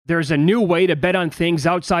There's a new way to bet on things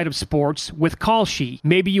outside of sports with Kalshi.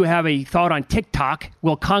 Maybe you have a thought on TikTok.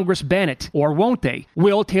 Will Congress ban it? Or won't they?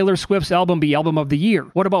 Will Taylor Swift's album be Album of the Year?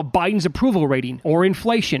 What about Biden's approval rating? Or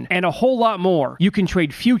inflation? And a whole lot more. You can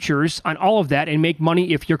trade futures on all of that and make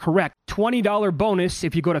money if you're correct. $20 bonus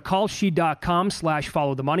if you go to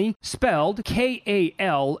kalshi.com/followthemoney, spelled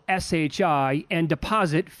KALSHI, and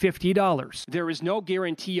deposit $50. There is no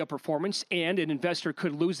guarantee of performance, and an investor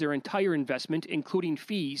could lose their entire investment, including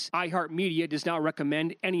fees. iHeartMedia does not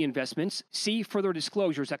recommend any investments. See further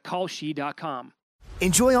disclosures at kalshi.com.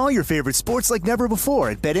 Enjoy all your favorite sports like never before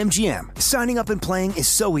at BetMGM. Signing up and playing is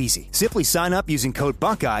so easy. Simply sign up using code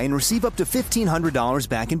Buckeye and receive up to $1,500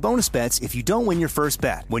 back in bonus bets if you don't win your first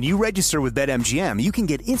bet. When you register with BetMGM, you can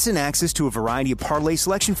get instant access to a variety of parlay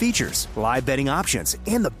selection features, live betting options,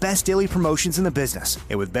 and the best daily promotions in the business.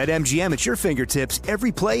 And with BetMGM at your fingertips,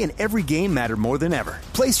 every play and every game matter more than ever.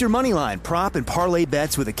 Place your moneyline, prop, and parlay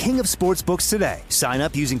bets with the king of sportsbooks today. Sign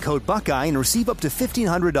up using code Buckeye and receive up to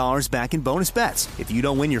 $1,500 back in bonus bets if you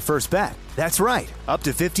don't win your first bet. That's right, up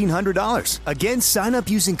to $1,500. Again, sign up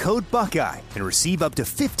using code Buckeye and receive up to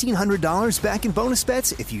 $1,500 back in bonus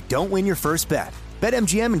bets if you don't win your first bet.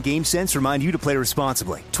 BetMGM and GameSense remind you to play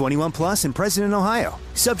responsibly. 21 plus and present in Ohio.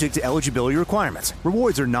 Subject to eligibility requirements.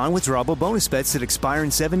 Rewards are non-withdrawable bonus bets that expire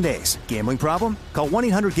in 7 days. Gambling problem? Call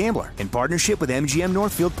 1-800-GAMBLER in partnership with MGM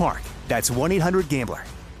Northfield Park. That's 1-800-GAMBLER.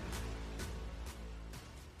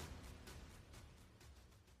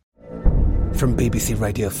 From BBC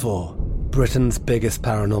Radio 4, Britain's biggest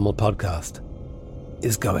paranormal podcast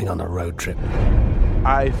is going on a road trip.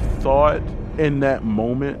 I thought in that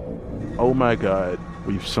moment, oh my God,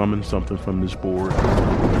 we've summoned something from this board.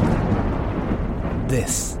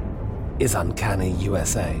 This is Uncanny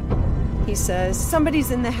USA. He says,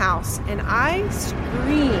 somebody's in the house, and I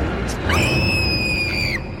screamed.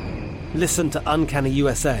 Listen to Uncanny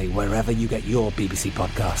USA wherever you get your BBC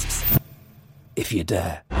podcasts, if you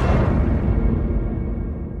dare.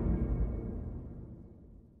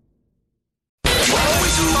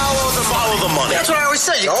 Follow the money. That's what I always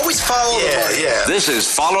say. You always follow the money. Yeah. This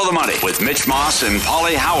is Follow the Money with Mitch Moss and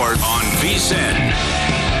Paulie Howard on VSiN.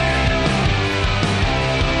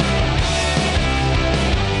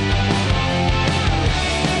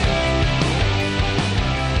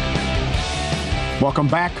 Welcome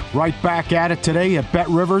back. Right back at it today at Bet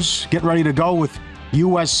Rivers. Get ready to go with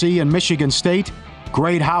USC and Michigan State.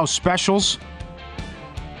 Great house specials.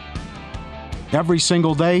 Every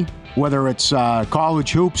single day, whether it's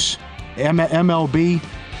college hoops, MLB.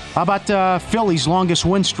 How about Philly's longest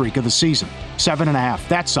win streak of the season? 7.5.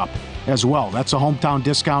 That's up as well. That's a hometown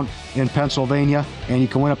discount in Pennsylvania. And you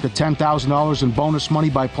can win up to $10,000 in bonus money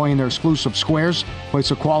by playing their exclusive squares.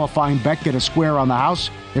 Place a qualifying bet, get a square on the house.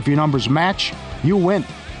 If your numbers match, you win.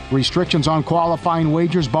 Restrictions on qualifying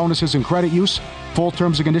wagers, bonuses, and credit use. Full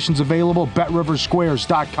terms and conditions available.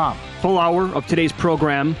 BetRiversSquares.com. Full hour of today's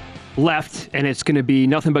program left, and it's going to be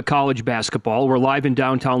nothing but college basketball. We're live in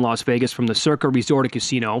downtown Las Vegas from the Circa Resort and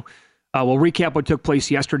Casino. We'll recap what took place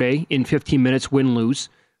yesterday in 15 minutes, win-lose.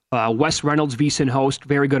 Wes Reynolds, VSiN host,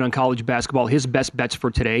 very good on college basketball. His best bets for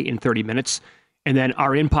today in 30 minutes. And then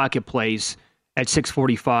our in-pocket plays at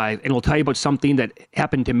 6:45. And we'll tell you about something that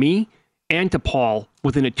happened to me and to Paul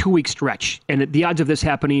within a 2-week stretch. And the odds of this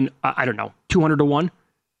happening, I don't know, 200 to 1?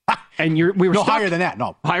 And we were no, stuck. higher than that.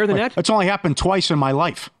 No. Higher than that? It's only happened twice in my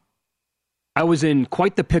life. I was in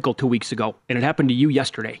quite the pickle 2 weeks ago, and it happened to you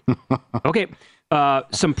yesterday. Okay,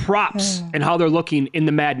 some props and how they're looking in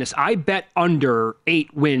the madness. I bet under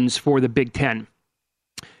 8 wins for the Big Ten.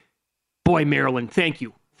 Boy, Maryland, thank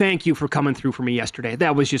you. Thank you for coming through for me yesterday.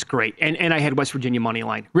 That was just great. And I had West Virginia money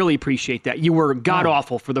line. Really appreciate that. You were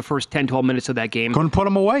god-awful for the first 10, 12 minutes of that game. Couldn't put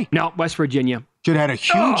them away. No, West Virginia. Should have had a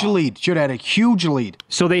huge lead. Should have had a huge lead.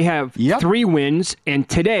 So they have 3 wins, and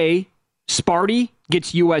today, Sparty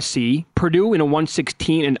gets USC, Purdue in a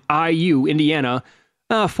 116, and IU, Indiana,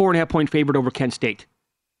 4.5-point favorite over Kent State.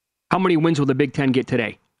 How many wins will the Big Ten get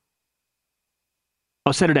today?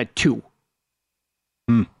 I'll set it at 2.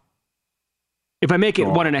 If I make it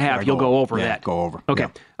 1.5, you'll go over that. Go over. Okay.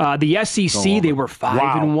 Yeah. The SEC, they were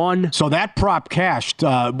 5-1. So that prop cashed.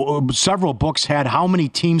 Several books had how many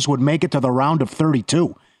teams would make it to the round of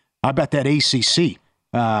 32. I bet that ACC,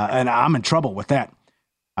 and I'm in trouble with that.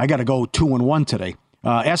 I got to go 2-1 today.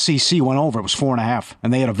 SEC went over. It was 4.5,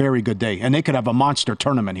 and they had a very good day. And they could have a monster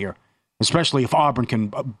tournament here, especially if Auburn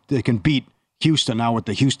can beat Houston now with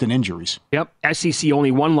the Houston injuries. Yep. SEC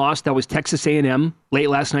only 1 loss. That was Texas A&M late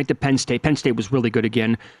last night to Penn State. Penn State was really good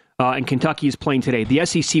again. And Kentucky is playing today. The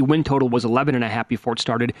SEC win total was 11.5 before it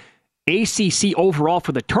started. ACC overall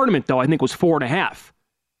for the tournament, though, I think was 4.5.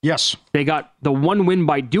 Yes. They got the one win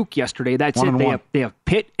by Duke yesterday. That's it. They have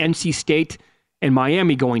Pitt, NC State, and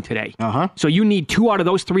Miami going today. So you need 2 out of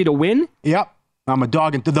those 3 to win? Yep. I'm a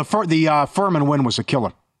dog. And the Furman win was a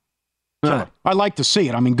killer. I like to see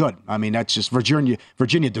it. I mean, good. I mean, that's just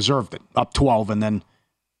Virginia deserved it. Up 12, and then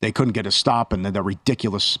they couldn't get a stop, and then the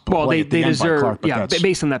ridiculous play they deserve,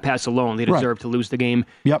 based on that pass alone, they deserve to lose the game.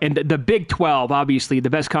 Yep. And the Big 12, obviously, the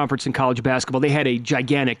best conference in college basketball, they had a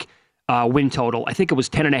gigantic win total. I think it was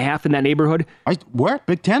 10.5 in that neighborhood. Where?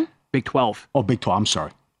 Big 10? Big 12. Oh, Big 12. I'm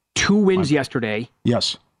sorry. 2 wins yesterday.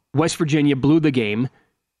 Yes. West Virginia blew the game.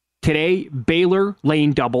 Today, Baylor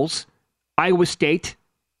laying doubles. Iowa State,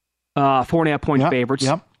 4.5-point favorites.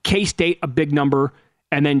 Yep. K-State, a big number.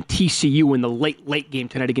 And then TCU in the late game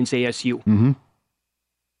tonight against ASU. Mm-hmm.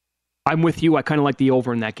 I'm with you. I kind of like the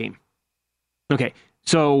over in that game. Okay,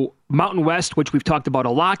 so Mountain West, which we've talked about a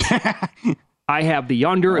lot. I have the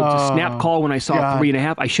under. It was a snap call when I saw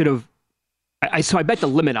 3.5. I should have. So I bet the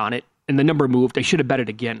limit on it, and the number moved. I should have bet it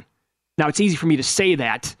again. Now it's easy for me to say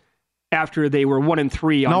that after they were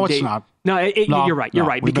 1-3 on No, day. it's not. No, you're right. You're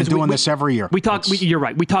right. We've been doing this every year. You're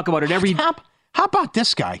right. We talk about it every. How about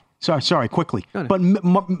this guy? Sorry, quickly. But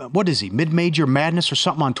what is he? Mid-major madness or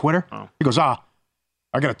something on Twitter? Oh. He goes, I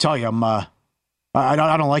got to tell you, I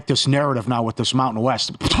don't like this narrative now with this Mountain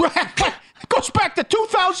West. It goes back to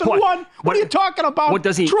 2001. What are you talking about? What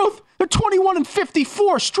does he? Truth. They're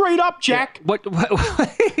 21-54 straight up, Jack. Yeah, what They're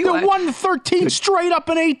 1-13 straight up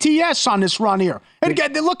in ATS on this run here. And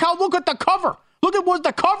again, look at the cover. Look at what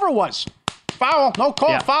the cover was. Foul. No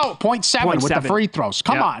call. Foul. 0.7 with the free throws.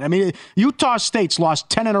 Come on. I mean, Utah State's lost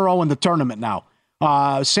 10 in a row in the tournament now.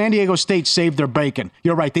 San Diego State saved their bacon.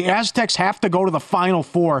 You're right. The Aztecs have to go to the Final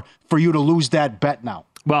Four for you to lose that bet now.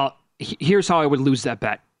 Well, here's how I would lose that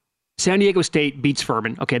bet. San Diego State beats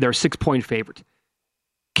Furman. Okay, they're a 6-point favorite.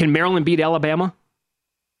 Can Maryland beat Alabama?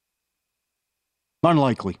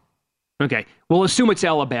 Unlikely. Okay, we'll assume it's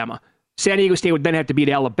Alabama. San Diego State would then have to beat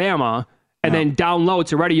Alabama, and then down low,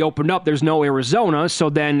 it's already opened up. There's no Arizona. So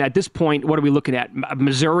then at this point, what are we looking at?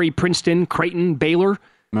 Missouri, Princeton, Creighton, Baylor?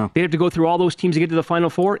 No. They have to go through all those teams to get to the Final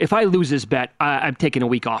Four. If I lose this bet, I'm taking a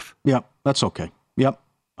week off. Yep, that's okay. Yep,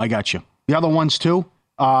 I got you. The other ones, too,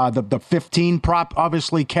 the 15 prop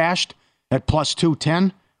obviously cashed at plus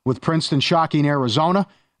 210 with Princeton shocking Arizona.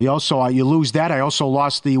 You lose that. I also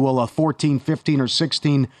lost the, a 14, 15, or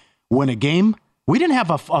 16 win a game. We didn't have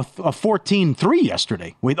a 14-3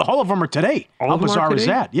 yesterday. All of them are today. How bizarre is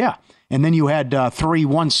that? Yeah. And then you had 3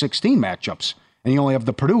 1-16 matchups, and you only have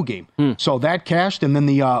the Purdue game. So that cashed, and then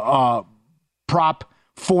the prop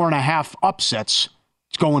 4.5 upsets,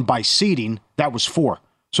 it's going by seeding, that was 4.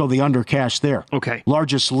 So the under cashed there. Okay.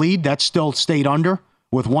 Largest lead, that still stayed under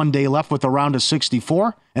with 1 day left with a round of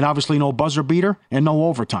 64, and obviously no buzzer beater and no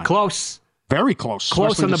overtime. Close. Very close.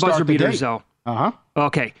 Close on the buzzer beaters, though. Uh-huh.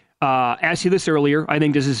 Okay. Asked you this earlier. I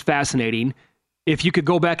think this is fascinating. If you could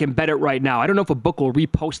go back and bet it right now, I don't know if a book will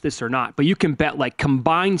repost this or not, but you can bet like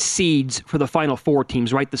combined seeds for the Final Four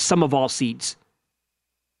teams, right? The sum of all seeds.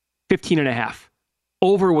 15.5.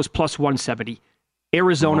 Over was plus 170.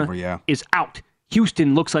 Arizona is out.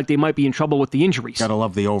 Houston looks like they might be in trouble with the injuries. Gotta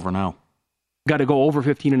love the over now. Got to go over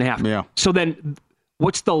 15.5. Yeah. So then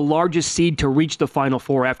what's the largest seed to reach the Final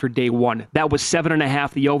Four after day one? That was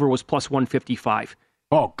 7.5. The over was plus 155.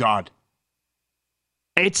 Oh, God.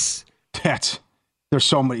 There's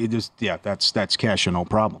so many. That's cash and no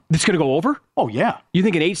problem. It's going to go over? Oh, yeah. You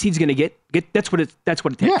think an 8 seed's going to get that's what it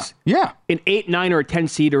takes? Yeah. An 8, 9, or a 10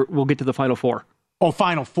 seed will get to the Final Four. Oh,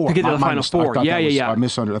 Final Four. To get to the Final Four. Yeah. I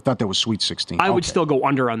thought that was Sweet 16. I would still go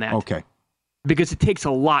under on that. Okay. Because it takes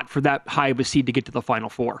a lot for that high of a seed to get to the Final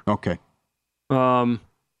Four. Okay. Okay,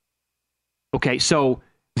 so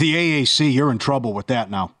the AAC, you're in trouble with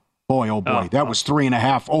that now. Boy, oh boy. That was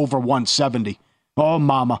 3.5 over 170. Oh,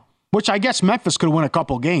 mama. Which I guess Memphis could win a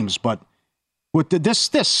couple games, but with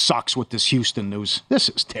this sucks with this Houston news. This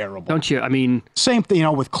is terrible. Don't you? I mean, same thing,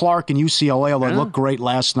 with Clark and UCLA. They looked great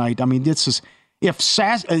last night. I mean, this is if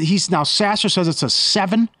Sasser says it's a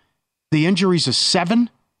 7, the injury's a 7.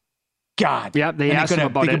 God. Yeah, they asked him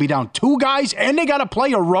about it. They could be down 2 guys, and they got to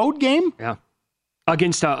play a road game. Yeah,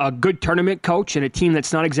 against a good tournament coach and a team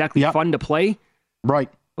that's not exactly fun to play. Right.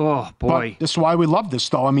 Oh, boy. But this is why we love this,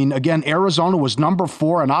 though. I mean, again, Arizona was number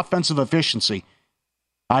 4 in offensive efficiency.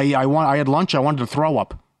 I had lunch. I wanted to throw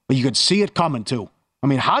up. But you could see it coming, too. I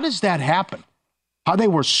mean, how does that happen? How they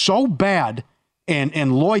were so bad,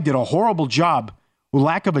 and Lloyd did a horrible job with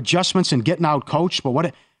lack of adjustments and getting out coached.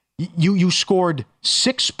 But you scored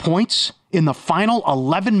 6 points in the final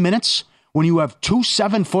 11 minutes when you have 2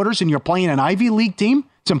 7-footers and you're playing an Ivy League team?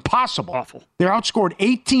 It's impossible. Awful. They're outscored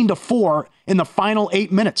 18-4 in the final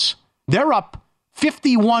 8 minutes. They're up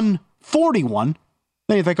 51-41.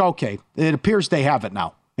 Then you think, okay, it appears they have it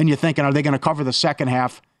now. And you're thinking, are they going to cover the second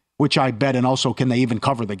half? Which I bet, and also can they even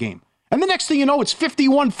cover the game? And the next thing you know, it's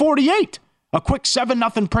 51-48. A quick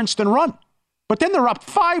 7-0 Princeton run. But then they're up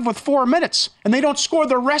 5 with 4 minutes, and they don't score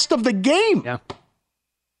the rest of the game. Yeah.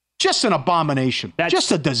 Just an abomination.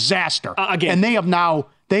 Just a disaster. Again. And they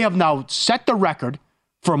have now set the record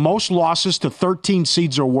for most losses to 13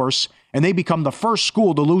 seeds or worse, and they become the first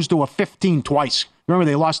school to lose to a 15 twice. Remember,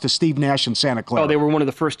 they lost to Steve Nash and Santa Clara. Oh, they were one of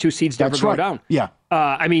the first 2 seeds to ever go down. Yeah.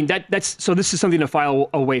 I mean, that's so this is something to file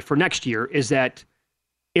away for next year, is that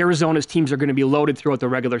Arizona's teams are going to be loaded throughout the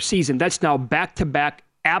regular season. That's now back-to-back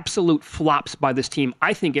absolute flops by this team.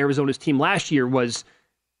 I think Arizona's team last year was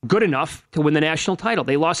good enough to win the national title.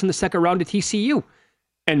 They lost in the second round to TCU.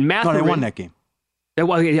 And Matherin, they won that game.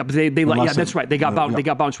 Well, yeah, but that's right. They got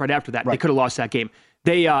bounced right after that. Right. They could have lost that game.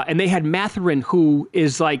 They had Matherin, who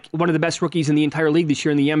is like one of the best rookies in the entire league this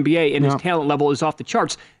year in the NBA, and his talent level is off the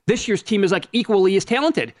charts. This year's team is like equally as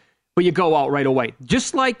talented, but you go out right away.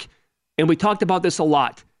 Just like, and we talked about this a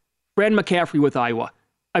lot, Fred McCaffrey with Iowa.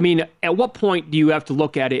 I mean, at what point do you have to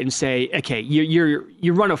look at it and say, okay,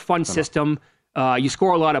 you run a fun system, you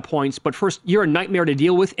score a lot of points, but first, you're a nightmare to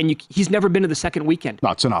deal with, and he's never been to the second weekend.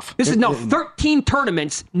 No, it's enough. This is now 13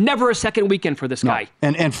 tournaments, never a second weekend for this guy.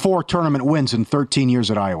 And 4 tournament wins in 13 years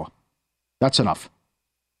at Iowa. That's enough.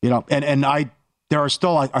 You know, there are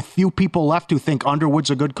still a few people left who think Underwood's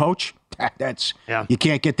a good coach. You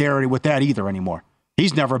can't get there with that either anymore.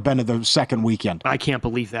 He's never been to the second weekend. I can't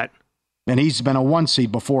believe that. And he's been a 1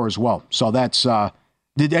 seed before as well. So that's,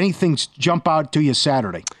 did anything jump out to you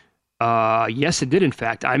Saturday? Yes, it did, in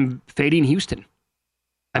fact. I'm fading Houston.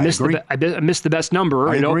 I missed the best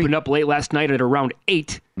number. It opened up late last night at around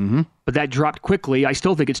 8, but that dropped quickly. I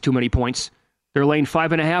still think it's too many points. They're laying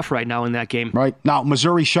 5.5 right now in that game. Right. Now,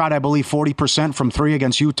 Missouri shot, I believe, 40% from 3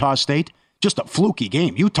 against Utah State. Just a fluky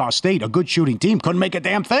game. Utah State, a good shooting team, couldn't make a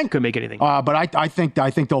damn thing. Couldn't make anything. But I think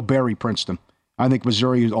they'll bury Princeton. I think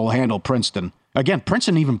Missouri will handle Princeton. Again,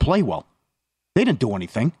 Princeton didn't even play well. They didn't do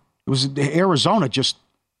anything. It was Arizona just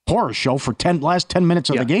horror show for last 10 minutes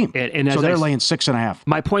of the game. And so they're laying 6.5.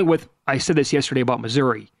 My point I said this yesterday about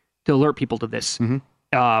Missouri, to alert people to this,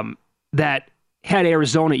 that had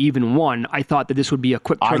Arizona even won, I thought that this would be a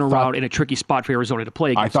quick turnaround in a tricky spot for Arizona to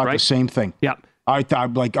play against. I thought the same thing. Yeah.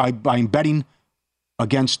 I'm betting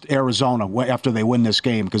against Arizona after they win this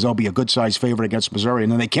game because they'll be a good-sized favorite against Missouri,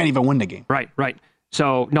 and then they can't even win the game. Right.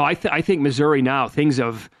 So, no, I think Missouri now, they're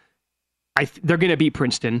going to beat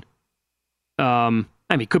Princeton. I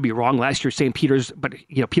mean, could be wrong. Last year, St. Peter's, but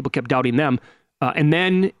people kept doubting them. And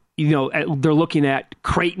then, they're looking at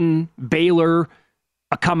Creighton, Baylor,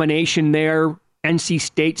 a combination there. NC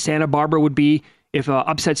State, Santa Barbara would be, if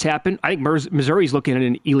upsets happen. I think Missouri's looking at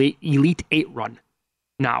an Elite 8 run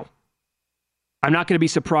now. I'm not going to be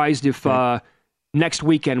surprised if next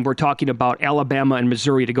weekend we're talking about Alabama and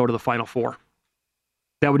Missouri to go to the Final Four.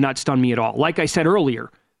 That would not stun me at all. Like I said earlier,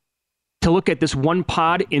 to look at this one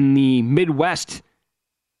pod in the Midwest,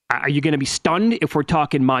 are you going to be stunned if we're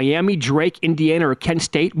talking Miami, Drake, Indiana, or Kent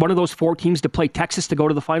State, one of those 4 teams to play Texas to go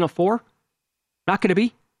to the Final Four? Not going to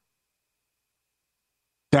be.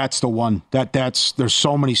 That's the one. There's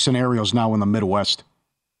so many scenarios now in the Midwest.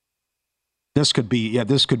 This could be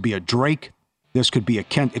a Drake. This could be a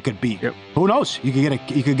Kent. It could be. Yep. Who knows? You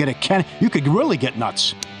could get a Kent. You could really get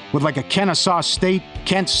nuts with like a Kennesaw State,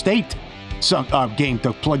 Kent State game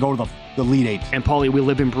to go to the Elite 8. And Paulie, we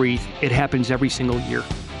live and breathe. It happens every single year.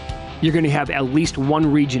 You're going to have at least one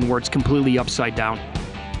region where it's completely upside down.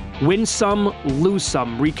 Win some, lose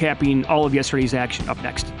some. Recapping all of yesterday's action up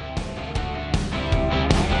next.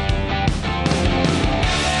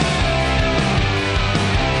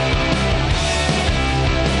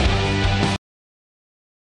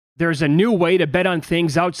 There's a new way to bet on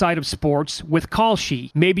things outside of sports with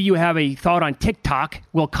Kalshi. Maybe you have a thought on TikTok.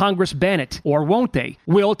 Will Congress ban it? Or won't they?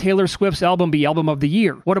 Will Taylor Swift's album be Album of the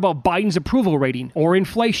Year? What about Biden's approval rating or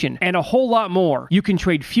inflation? And a whole lot more. You can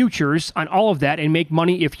trade futures on all of that and make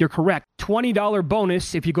money if you're correct. $20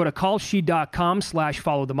 bonus if you go to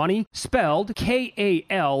kalshi.com/followthemoney, spelled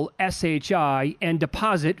KALSHI, and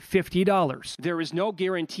deposit $50. There is no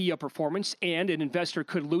guarantee of performance, and an investor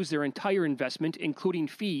could lose their entire investment, including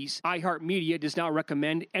fees. iHeartMedia does not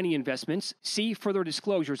recommend any investments. See further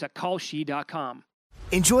disclosures at kalshi.com.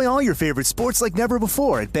 Enjoy all your favorite sports like never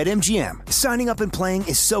before at BetMGM. Signing up and playing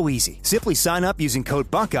is so easy. Simply sign up using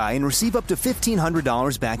code Buckeye and receive up to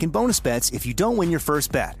 $1,500 back in bonus bets if you don't win your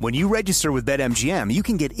first bet. When you register with BetMGM, you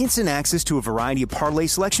can get instant access to a variety of parlay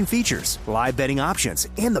selection features, live betting options,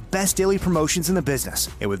 and the best daily promotions in the business.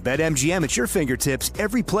 And with BetMGM at your fingertips,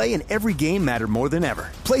 every play and every game matter more than ever.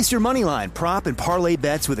 Place your moneyline, prop, and parlay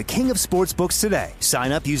bets with the king of sportsbooks today.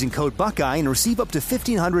 Sign up using code Buckeye and receive up to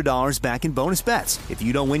 $1,500 back in bonus bets if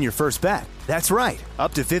you don't win your first bet. That's right,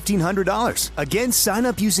 up to $1,500. Again, sign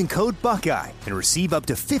up using code Buckeye and receive up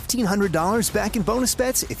to $1,500 back in bonus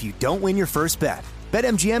bets if you don't win your first bet.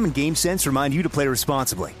 BetMGM and GameSense remind you to play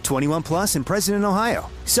responsibly. 21 plus and present in Ohio.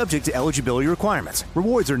 Subject to eligibility requirements.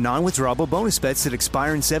 Rewards are non-withdrawable bonus bets that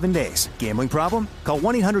expire in 7 days. Gambling problem? Call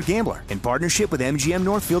 1-800-GAMBLER in partnership with MGM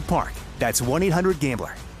Northfield Park. That's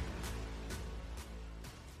 1-800-GAMBLER.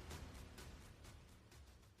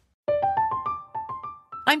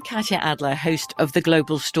 I'm Katya Adler, host of The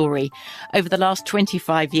Global Story. Over the last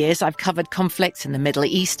 25 years, I've covered conflicts in the Middle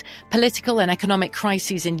East, political and economic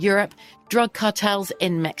crises in Europe, drug cartels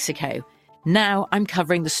in Mexico. Now I'm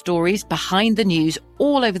covering the stories behind the news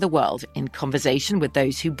all over the world in conversation with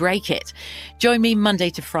those who break it. Join me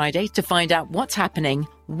Monday to Friday to find out what's happening,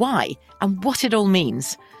 why, and what it all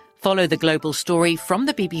means. Follow The Global Story from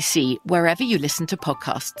the BBC wherever you listen to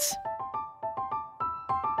podcasts.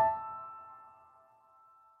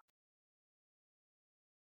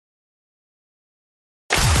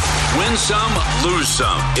 Win Some, Lose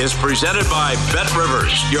Some is presented by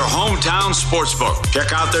BetRivers, your hometown sportsbook.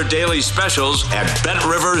 Check out their daily specials at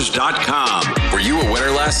BetRivers.com. Were you a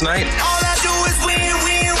winner last night? All I do is win,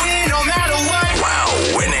 win, win, no matter what.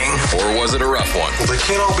 Wow, winning. Or was it a rough one? Well, they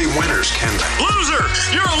can't all be winners, can they? Loser!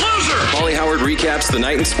 You're a loser! Paulie Howard recaps the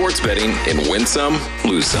night in sports betting in Win Some,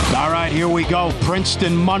 Lose Some. All right, here we go.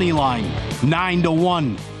 Princeton money line,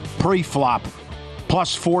 9-1 pre-flop.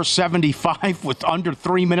 Plus 475 with under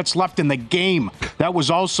 3 minutes left in the game. That was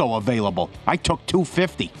also available. I took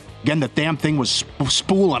 250. Again, the damn thing was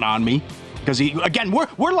spooling on me because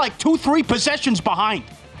we're like 2-3 possessions behind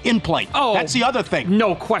in play. Oh, that's the other thing.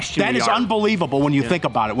 No question. That is unbelievable when you think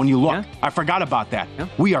about it. When you look, I forgot about that. Yeah.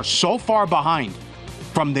 We are so far behind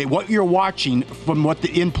from what you're watching from what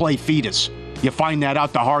the in-play feed is. You find that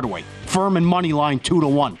out the hard way. Furman money line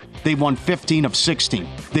 2-1. They've won 15 of 16.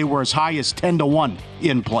 They were as high as 10-1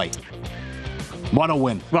 in play. What a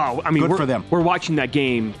win. Well, I mean, good for them. We're watching that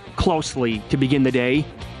game closely to begin the day.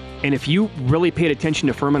 And if you really paid attention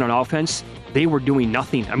to Furman on offense, they were doing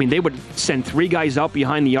nothing. I mean, they would send 3 guys out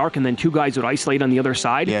behind the arc and then 2 guys would isolate on the other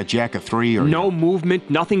side. Yeah, jack of 3. No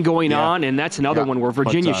movement, nothing going on. And that's another one where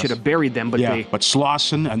Virginia should have buried them. But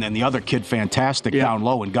Slauson and then the other kid, fantastic, down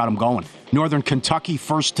low and got them going. Northern Kentucky,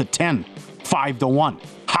 first to 10, 5-1.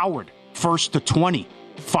 Howard, first to 20,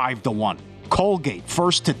 5-1. Colgate,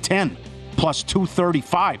 first to 10, plus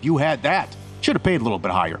 235. You had that. Should have paid a little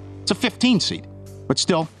bit higher. It's a 15 seed, but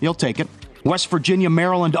still, you'll take it. West Virginia,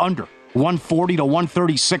 Maryland under, 140 to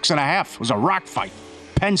 136.5. It was a rock fight.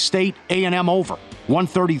 Penn State, A&M over,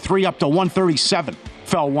 133 up to 137.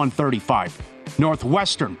 Fell 135.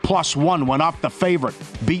 Northwestern, +1, went off the favorite.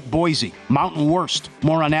 Beat Boise. Mountain worst.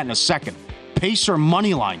 More on that in a second. Pacer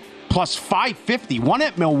money line. Plus 550. Won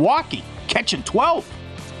at Milwaukee. Catching 12.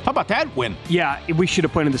 How about that win? Yeah, we should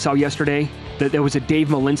have pointed this out yesterday. That there was a Dave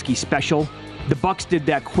Malinsky special. The Bucks did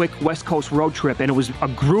that quick West Coast road trip, and it was a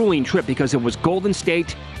grueling trip because it was Golden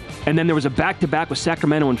State, and then there was a back-to-back with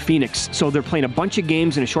Sacramento and Phoenix. So they're playing a bunch of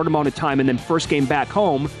games in a short amount of time, and then first game back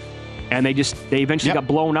home, and they eventually got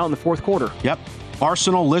blown out in the fourth quarter. Yep.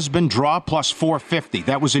 Arsenal, Lisbon, draw plus 450.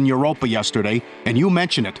 That was in Europa yesterday, and you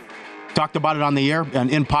mentioned it. Talked about it on the air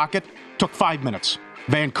and in pocket. Took 5 minutes.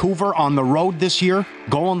 Vancouver on the road this year.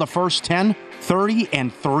 Goal in the first 10,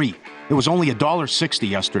 30-3. It was only $1.60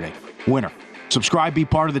 yesterday. Winner. Subscribe, be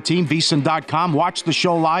part of the team. VSiN.com. Watch the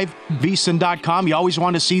show live. VSiN.com. You always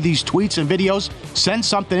want to see these tweets and videos. Send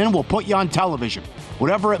something in. We'll put you on television.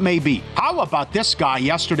 Whatever it may be. How about this guy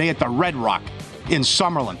yesterday at the Red Rock in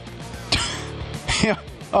Summerlin?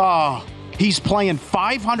 Oh, he's playing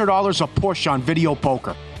 $500 a push on video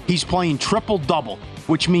poker. He's playing triple-double,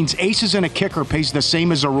 which means aces and a kicker pays the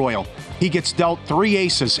same as a royal. He gets dealt 3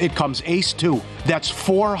 aces. It comes ace 2. That's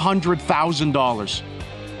 $400,000.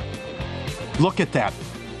 Look at that.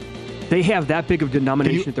 They have that big of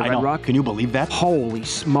denomination at the Red Rock? Can you believe that? Holy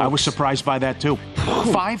smokes. I was surprised by that, too.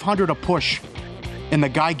 $500 a push, and the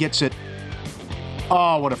guy gets it.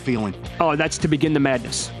 Oh, what a feeling. Oh, that's to begin the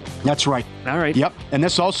madness. That's right. All right. Yep, and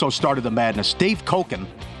this also started the madness. Dave Koken,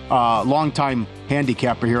 longtime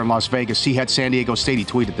handicapper here in Las Vegas, he had San Diego State. He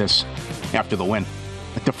tweeted this after the win.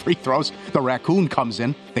 at the free throws. The raccoon comes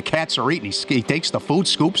in. The cats are eating. He takes the food,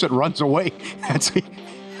 scoops it, runs away.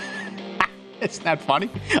 Isn't that funny?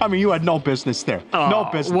 I mean, you had no business there. No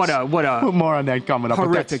business. What a more on that coming up.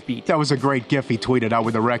 Horrific beat. That was a great gif he tweeted out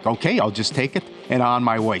with the rec. Okay, I'll just take it and on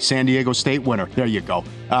my way. San Diego State winner. There you go.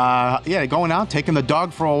 Going out, taking the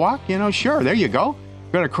dog for a walk. Sure. There you go.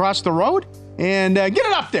 Going to cross the road and get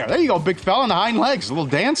it up there. There you go, big fella on the hind legs. A little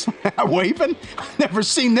dance, waving. Never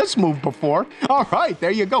seen this move before. All right,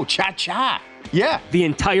 there you go. Cha-cha. Yeah. The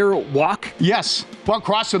entire walk? Yes. Well,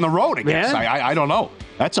 crossing the road, I guess. Yeah. I don't know.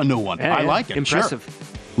 That's a new one. I like it. Impressive.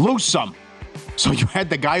 Sure. Lose some. So you had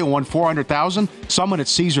the guy who won $400,000. Someone at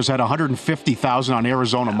Caesars had $150,000 on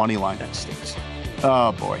Arizona money line. That stinks.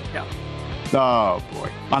 Oh, boy. Yeah. Oh,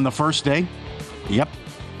 boy. On the first day? Yep.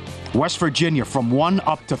 West Virginia from 1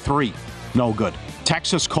 up to 3. No good.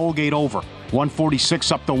 Texas Colgate over.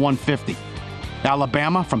 146 up to 150.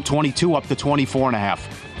 Alabama from 22 up to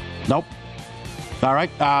 24.5. Nope. All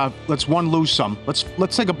right. Let's lose some. Let's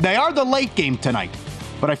think of. They are the late game tonight.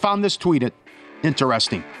 But I found this tweet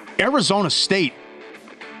interesting. Arizona State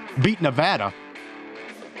beat Nevada.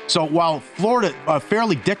 So while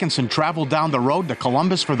Fairleigh Dickinson traveled down the road to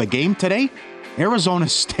Columbus for the game today, Arizona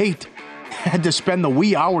State had to spend the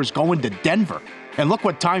wee hours going to Denver. And look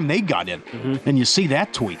what time they got in. Mm-hmm. And you see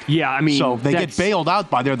that tweet. Yeah, I mean. So they get bailed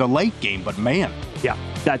out by the late game, but man. Yeah,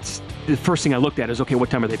 that's the first thing I looked at is, okay,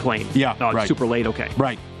 what time are they playing? Yeah, right. Super late, okay.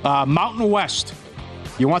 Right. Mountain West.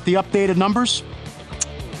 You want the updated numbers?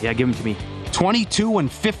 Yeah, give them to me.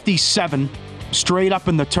 22-57 straight up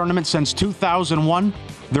in the tournament since 2001.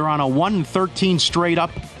 They're on a 1-13 straight up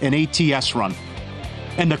in ATS run.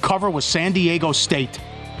 And the cover was San Diego State.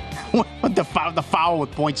 the foul with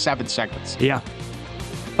 0.7 seconds. Yeah.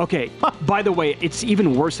 Okay. By the way, it's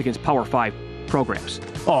even worse against Power 5 programs.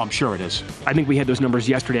 Oh, I'm sure it is. I think we had those numbers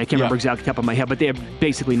yesterday. I can't remember exactly the top of my head, but they have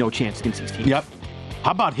basically no chance against these teams. Yep.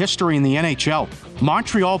 How about history in the NHL?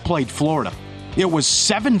 Montreal played Florida. It was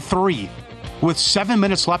 7-3 with 7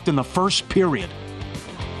 minutes left in the first period.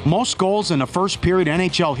 Most goals in the first period in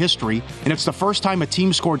NHL history, and it's the first time a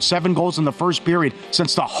team scored 7 goals in the first period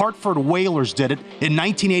since the Hartford Whalers did it in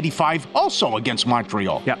 1985, also against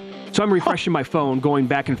Montreal. Yeah. So I'm refreshing my phone, going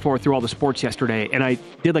back and forth through all the sports yesterday, and I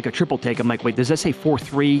did like a triple take. I'm like, wait, does that say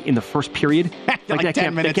 4-3 in the first period? like that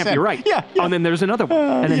can't be right. Yeah. Oh, and then there's another one.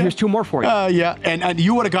 And then here's 2 more for you. Yeah. And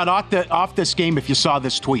you would have got off this game if you saw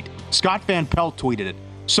this tweet. Scott Van Pelt tweeted it.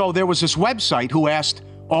 So there was this website who asked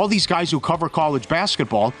all these guys who cover college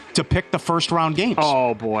basketball to pick the first round games.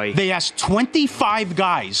 Oh, boy. They asked 25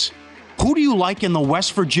 guys, who do you like in the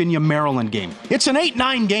West Virginia-Maryland game? It's an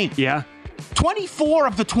 8-9 game. Yeah. 24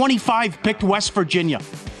 of the 25 picked West Virginia.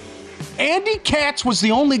 Andy Katz was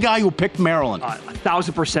the only guy who picked Maryland.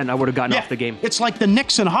 1,000% I would have gotten off the game. It's like the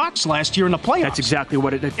Knicks and Hawks last year in the playoffs. That's exactly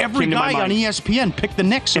what it Every came to my guy mind. on ESPN picked the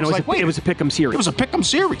Knicks. And it was a pick'em series. It was a pick'em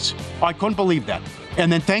series. I couldn't believe that.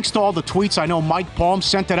 And then thanks to all the tweets, I know Mike Palm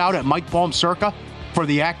sent it out at Mike Palm Circa for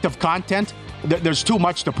the active content. There's too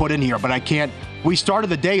much to put in here, but I can't. We started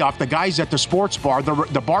the day off, the guys at the sports bar,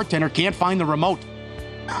 the bartender can't find the remote.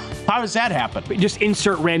 How does that happen? Just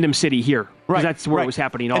insert random city here. Right. That's where it was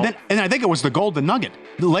happening. And I think it was the Golden Nugget.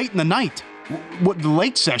 Late in the night, the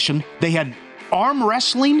late session, they had arm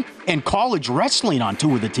wrestling and college wrestling on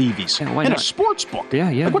 2 of the TVs. Yeah, in a sports book.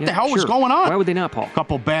 Yeah. What the hell was going on? Why would they not, Paul?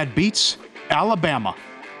 Couple bad beats. Alabama.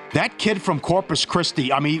 That kid from Corpus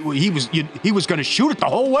Christi, I mean, he was going to shoot it the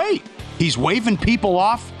whole way. He's waving people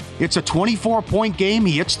off. It's a 24-point game.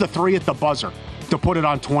 He hits the 3 at the buzzer to put it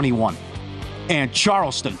on 21. And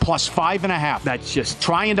Charleston plus 5.5. That's just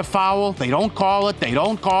trying to foul. They don't call it.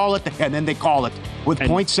 And then they call it. With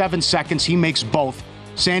 0.7 seconds, he makes both.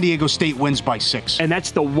 San Diego State wins by 6. And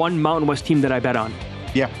that's the one Mountain West team that I bet on.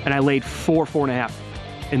 Yeah. And I laid 4.5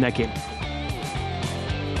 in that game.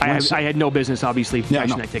 I had no business, obviously,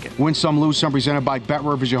 cashing that ticket. Win some, lose some, presented by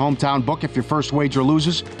BetRivers, your hometown book. If your first wager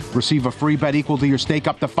loses, receive a free bet equal to your stake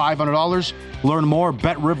up to $500. Learn more at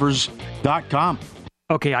BetRivers.com.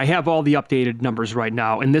 Okay, I have all the updated numbers right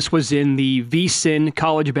now, and this was in the VSiN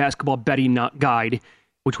College Basketball Betting Guide,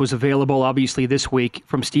 which was available, obviously, this week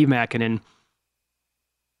from Steve Makinen.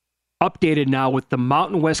 Updated now with the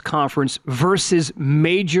Mountain West Conference versus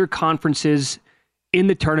major conferences in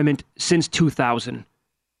the tournament since 2000.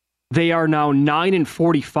 They are now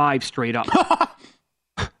 9-45 straight up.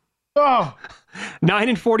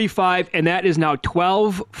 9-45, and that is now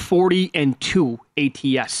 12-40-2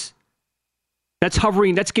 ATS. That's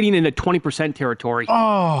hovering. That's getting into 20% territory.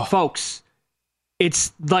 Oh, folks,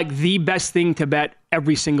 it's like the best thing to bet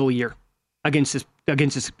every single year against this.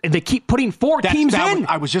 They keep putting 4 teams in.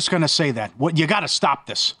 I was just going to say that. You got to stop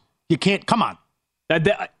this. You can't. Come on.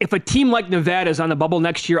 If a team like Nevada is on the bubble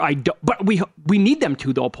next year, I don't. But we need them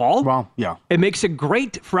to, though, Paul. Well, yeah. It makes it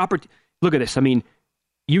great for opportunity. Look at this. I mean,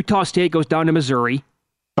 Utah State goes down to Missouri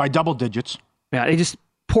by double digits. Yeah, they just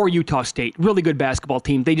poor Utah State, really good basketball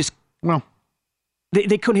team. They just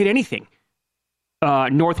they couldn't hit anything.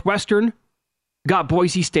 Northwestern got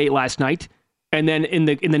Boise State last night, and then in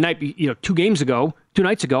the night, 2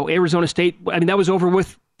 nights ago, Arizona State. I mean, that was over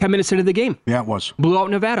with 10 minutes into the game. Yeah, it was. Blew out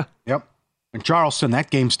Nevada. Yep. And Charleston, that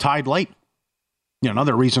game's tied late.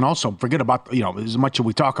 Another reason also, forget about, as much as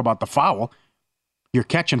we talk about the foul, you're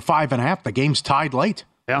catching 5.5, the game's tied late.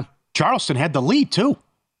 Yeah. Charleston had the lead, too.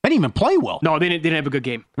 They didn't even play well. No, they didn't have a good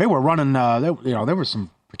game. They were running, there were some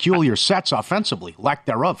peculiar sets offensively, lack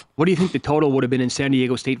thereof. What do you think the total would have been in San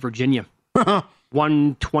Diego State, Virginia?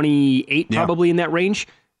 128, probably in that range.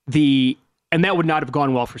 And that would not have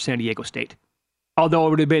gone well for San Diego State.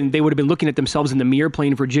 Although they would have been looking at themselves in the mirror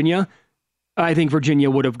playing Virginia. I think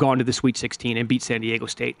Virginia would have gone to the Sweet 16 and beat San Diego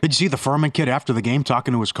State. Did you see the Furman kid after the game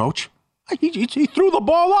talking to his coach? He threw the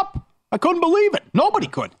ball up. I couldn't believe it. Nobody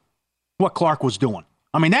could. What Clark was doing.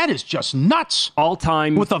 I mean, that is just nuts. All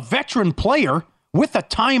time. With a veteran player with a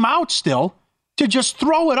timeout still to just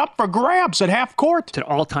throw it up for grabs at half court. It's an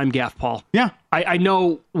all-time gaffe, Paul. Yeah. I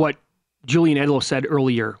know what Julian Edelman said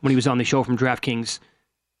earlier when he was on the show from DraftKings.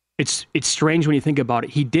 It's strange when you think about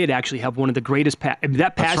it. He did actually have one of the greatest passes.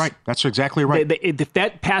 That pass. That's right. That's exactly right. If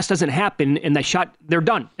that pass doesn't happen and that shot, they're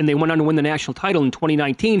done. And they went on to win the national title in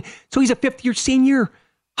 2019. So he's a fifth-year senior.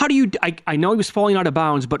 How do you? I know he was falling out of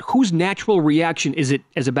bounds, but whose natural reaction is it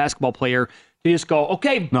as a basketball player to just go,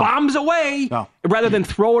 okay, bombs away, rather than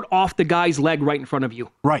throw it off the guy's leg right in front of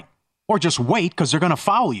you? Right. Or just wait because they're going to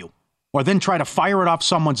foul you. Or then try to fire it off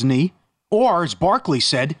someone's knee. Or, as Barkley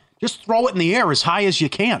said, just throw it in the air as high as you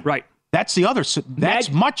can. Right. That's the other.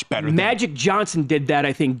 That's much better. Magic Johnson did that,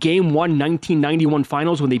 I think, Game 1, 1991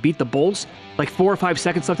 Finals when they beat the Bulls. Like 4 or 5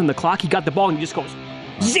 seconds left on the clock. He got the ball and he just goes,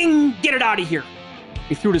 zing, get it out of here.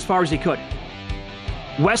 He threw it as far as he could.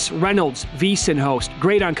 Wes Reynolds, VSiN host.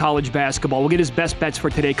 Great on college basketball. We'll get his best bets for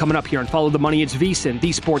today coming up here and Follow the Money. It's VSiN,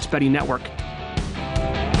 the Sports Betting Network.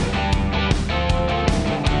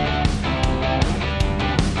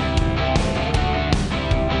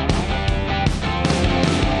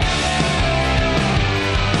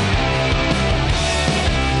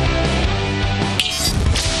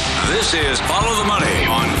 This is Follow the Money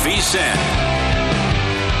on VSiN.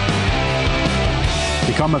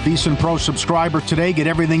 Become a VSiN Pro subscriber today. Get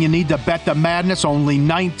everything you need to bet the madness. Only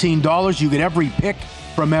 $19. You get every pick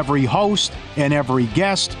from every host and every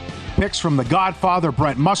guest. Picks from The Godfather,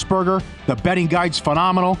 Brent Musburger. The betting guide's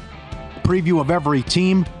phenomenal. Preview of every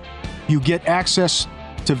team. You get access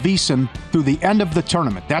to VSiN through the end of the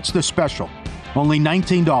tournament. That's the special. Only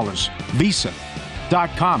 $19.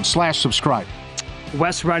 VSiN.com/subscribe.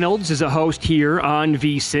 Wes Reynolds is a host here on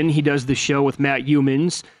VSiN. He does the show with Matt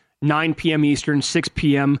Youmans, 9 p.m. Eastern, 6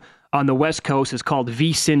 p.m. on the West Coast. It's called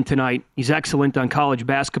VSiN Tonight. He's excellent on college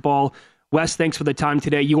basketball. Wes, thanks for the time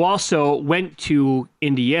today. You also went to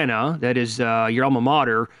Indiana. That is your alma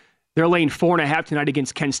mater. They're laying 4.5 tonight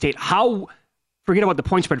against Kent State. Forget about the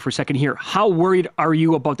point spread for a second here. How worried are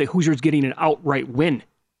you about the Hoosiers getting an outright win?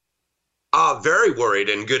 Very worried,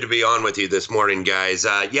 and good to be on with you this morning, guys.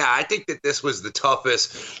 I think that this was the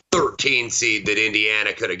toughest 13 seed that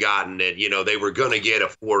Indiana could have gotten. And, they were going to get a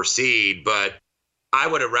 4 seed, but I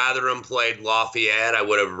would have rather them played Lafayette. I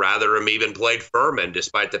would have rather them even played Furman,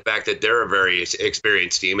 despite the fact that they're a very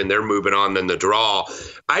experienced team and they're moving on than the draw.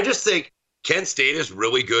 I just think Kent State is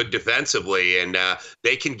really good defensively, and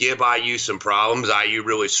they can give IU some problems. IU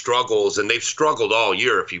really struggles, and they've struggled all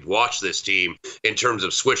year if you've watched this team in terms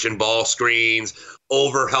of switching ball screens,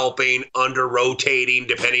 over-helping, under-rotating,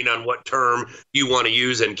 depending on what term you want to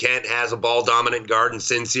use. And Kent has a ball-dominant guard and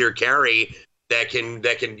Sincere Carey that can,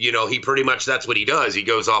 he pretty much, that's what he does. He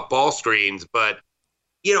goes off ball screens, but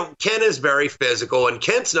Kent is very physical, and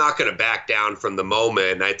Kent's not going to back down from the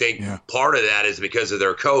moment. And I think part of that is because of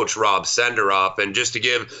their coach, Rob Senderoff. And just to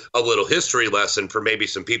give a little history lesson for maybe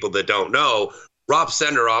some people that don't know, Rob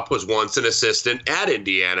Senderoff was once an assistant at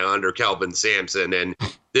Indiana under Kelvin Sampson. And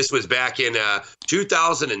this was back in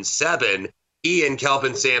 2007. He and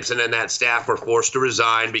Kelvin Sampson and that staff were forced to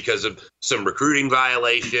resign because of some recruiting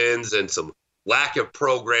violations and some lack of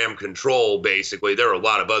program control, basically. There are a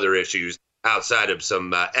lot of other issues outside of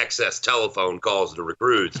some excess telephone calls to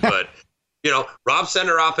recruits. But, Rob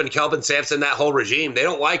Senderoff and Kelvin Sampson, that whole regime, they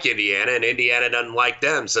don't like Indiana, and Indiana doesn't like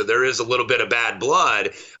them. So there is a little bit of bad blood,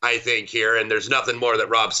 I think, here. And there's nothing more that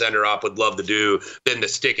Rob Senderoff would love to do than to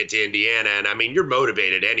stick it to Indiana. And, I mean, you're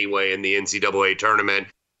motivated anyway in the NCAA tournament,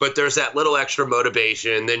 but there's that little extra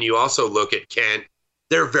motivation. Then you also look at Kent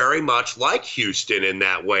they're very much like Houston in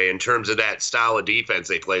that way in terms of that style of defense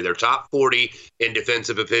they play. They're top 40 in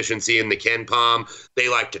defensive efficiency in the KenPom. They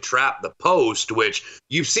like to trap the post, which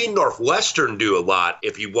you've seen Northwestern do a lot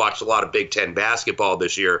if you've watched a lot of Big Ten basketball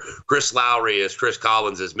this year. Chris Lowry is Chris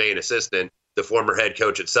Collins' main assistant, the former head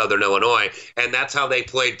coach at Southern Illinois, and that's how they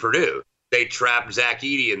played Purdue. They trapped Zach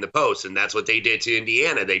Edey in the post, and that's what they did to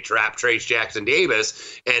Indiana. They trapped Trace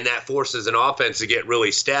Jackson-Davis, and that forces an offense to get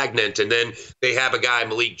really stagnant. And then they have a guy,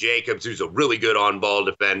 Malik Jacobs, who's a really good on-ball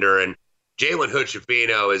defender, and Jalen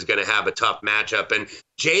Hood-Schifino is going to have a tough matchup. And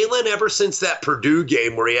Jalen, ever since that Purdue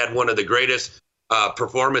game where he had one of the greatest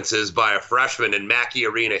performances by a freshman in Mackey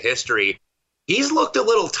Arena history, he's looked a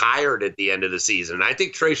little tired at the end of the season. I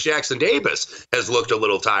think Trace Jackson-Davis has looked a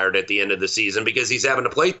little tired at the end of the season because he's having to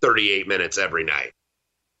play 38 minutes every night.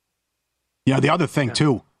 Yeah, the other thing,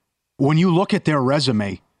 too, when you look at their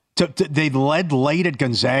resume, they led late at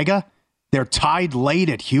Gonzaga. They're tied late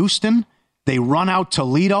at Houston. They run out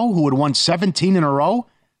Toledo, who had won 17 in a row.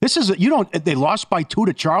 They lost by 2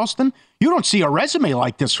 to Charleston. You don't see a resume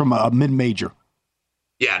like this from a mid-major.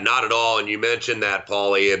 Yeah, not at all. And you mentioned that,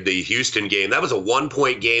 Paulie, in the Houston game. That was a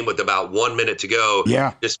 1-point game with about 1 minute to go.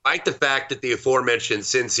 Yeah. Despite the fact that the aforementioned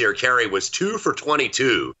Sincere Carey was 2 for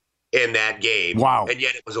 22 in that game. Wow. And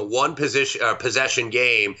yet it was a possession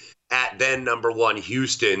game at then number 1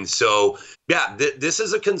 Houston. So, yeah, this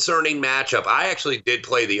is a concerning matchup. I actually did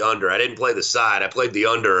play the under. I didn't play the side. I played the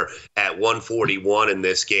under at 141 in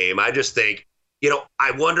this game. I just think, I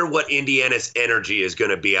wonder what Indiana's energy is going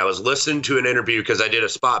to be. I was listening to an interview because I did a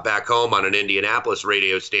spot back home on an Indianapolis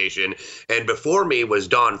radio station, and before me was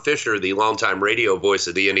Don Fisher, the longtime radio voice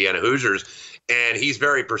of the Indiana Hoosiers, and he's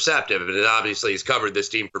very perceptive, and obviously he's covered this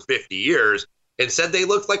team for 50 years, and said they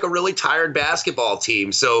looked like a really tired basketball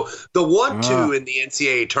team. So the 1-2 in the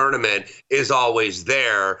NCAA tournament is always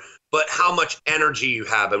there, but how much energy you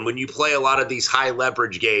have. And when you play a lot of these high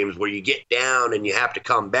leverage games where you get down and you have to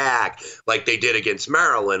come back, like they did against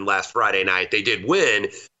Maryland last Friday night, they did win.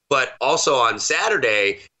 But also on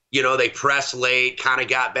Saturday, they pressed late, kind of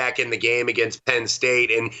got back in the game against Penn State.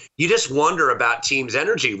 And you just wonder about teams'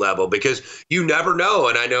 energy level because you never know.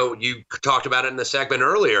 And I know you talked about it in the segment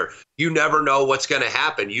earlier. You never know what's going to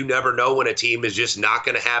happen. You never know when a team is just not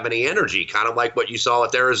going to have any energy, kind of like what you saw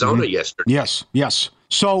with Arizona yesterday. Yes.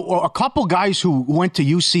 So a couple guys who went to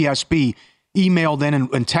UCSB emailed in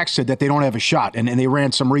and texted that they don't have a shot, and they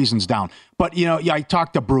ran some reasons down. But, I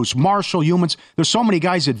talked to Bruce Marshall, Humans. There's so many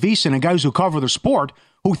guys at VSiN and guys who cover the sport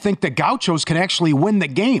who think the Gauchos can actually win the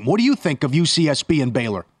game. What do you think of UCSB and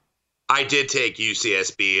Baylor? I did take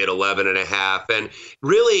UCSB at 11.5. And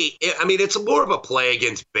really, it's more of a play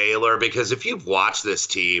against Baylor because if you've watched this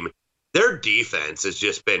team, their defense has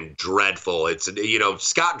just been dreadful. It's,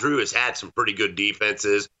 Scott Drew has had some pretty good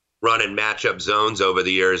defenses running matchup zones over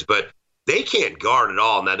the years, but they can't guard at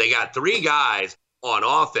all. Now they got 3 guys on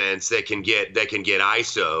offense that can get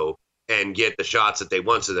ISO and get the shots that they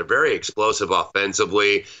want. So they're very explosive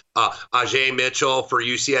offensively. Ajay Mitchell for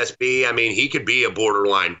UCSB, he could be a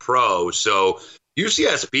borderline pro. So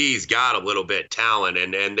UCSB's got a little bit talent,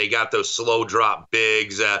 and they got those slow drop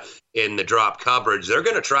bigs in the drop coverage. They're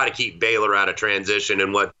going to try to keep Baylor out of transition,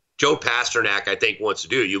 and what Joe Pasternak, I think, wants to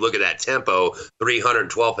do. You look at that tempo,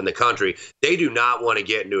 312th in the country. They do not want to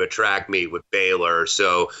get into a track meet with Baylor.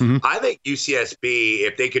 So I think UCSB,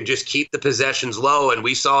 if they can just keep the possessions low, and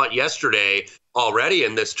we saw it yesterday already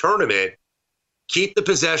in this tournament, keep the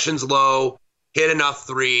possessions low, hit enough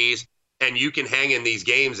threes, and you can hang in these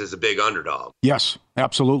games as a big underdog. Yes,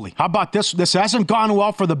 absolutely. How about this? This hasn't gone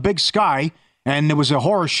well for the Big Sky, and it was a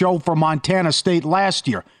horror show for Montana State last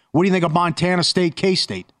year. What do you think of Montana State,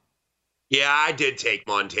 K-State? Yeah, I did take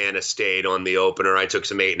Montana State on the opener. I took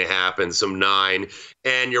some 8.5 and some 9.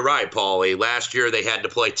 And you're right, Paulie. Last year they had to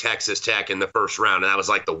play Texas Tech in the first round, and that was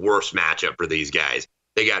like the worst matchup for these guys.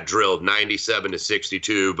 They got drilled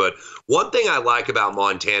 97-62. But one thing I like about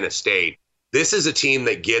Montana State, this is a team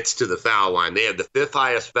that gets to the foul line. They have the 5th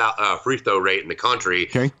highest free throw rate in the country.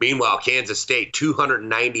 Okay. Meanwhile, Kansas State,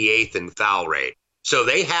 298th in foul rate. So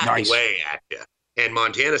they hack away at you. And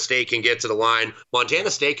Montana State can get to the line.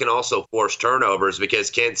 Montana State can also force turnovers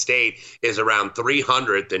because Kent State is around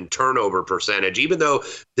 300th in turnover percentage, even though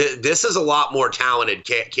this is a lot more talented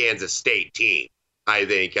Kansas State team. I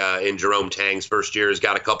think in Jerome Tang's first year has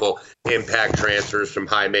got a couple impact transfers from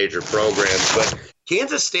high major programs. But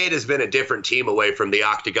Kansas State has been a different team away from the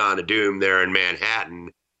Octagon of Doom there in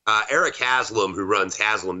Manhattan. Eric Haslam, who runs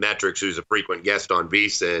Haslam Metrics, who's a frequent guest on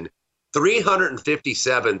VSiN,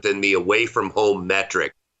 357th in the away from home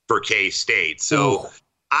metric for K-State. So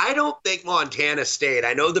I don't think Montana State,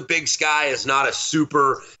 I know the Big Sky is not a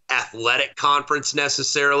super athletic conference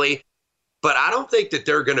necessarily, but I don't think that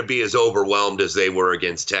they're going to be as overwhelmed as they were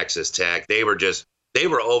against Texas Tech. They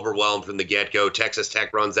were overwhelmed from the get-go. Texas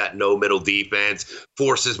Tech runs that no-middle defense,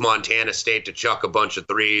 forces Montana State to chuck a bunch of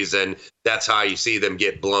threes, and that's how you see them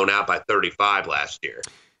get blown out by 35 last year.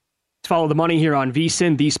 Let's follow the money here on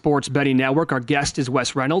VSiN, the Sports Betting Network. Our guest is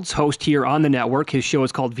Wes Reynolds, host here on the network. His show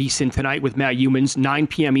is called VSiN Tonight with Matt Youmans, 9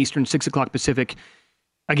 p.m. Eastern, 6 o'clock Pacific,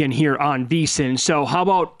 again here on VSiN. So how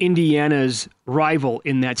about Indiana's rival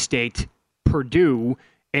in that state, Purdue?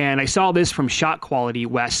 And I saw this from Shot Quality,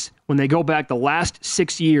 Wes. When they go back the last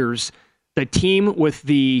 6 years, the team with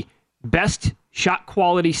the best shot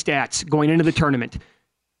quality stats going into the tournament,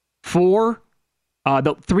 3 out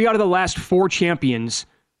of the last 4 champions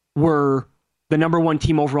were the number 1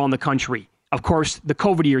 team overall in the country. Of course, the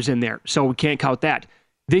COVID year's in there, so we can't count that.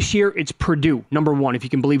 This year, it's Purdue, number 1, if you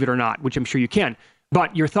can believe it or not, which I'm sure you can.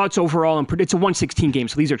 But your thoughts overall on Purdue? It's a 116 game,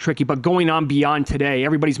 so these are tricky. But going on beyond today,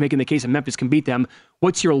 everybody's making the case that Memphis can beat them.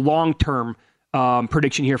 What's your long-term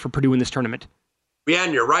prediction here for Purdue in this tournament? Yeah,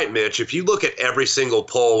 and you're right, Mitch. If you look at every single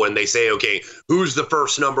poll when they say, okay, who's the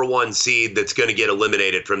first number 1 seed that's going to get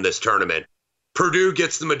eliminated from this tournament? Purdue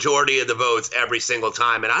gets the majority of the votes every single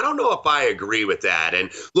time, and I don't know if I agree with that. And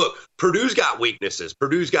look, Purdue's got weaknesses.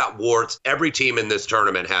 Purdue's got warts. Every team in this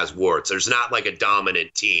tournament has warts. There's not like a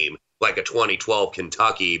dominant team like a 2012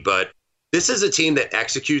 Kentucky, but this is a team that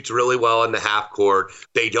executes really well in the half court.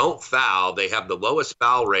 They don't foul. They have the lowest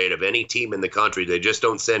foul rate of any team in the country. They just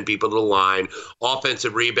don't send people to the line.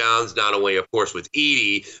 Offensive rebounds, not only, of course, with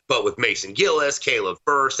Edey, but with Mason Gillis, Caleb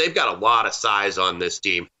Furst. They've got a lot of size on this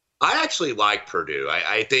team. I actually like Purdue.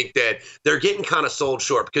 I think that they're getting kind of sold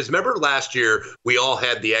short because remember last year we all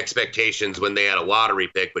had the expectations when they had a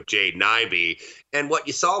lottery pick with Jaden Ivey. And what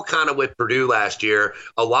you saw kind of with Purdue last year,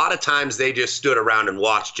 a lot of times they just stood around and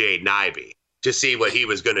watched Jaden Ivey to see what he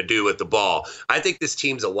was going to do with the ball. I think this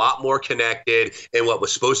team's a lot more connected in what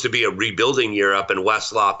was supposed to be a rebuilding year up in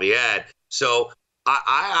West Lafayette. So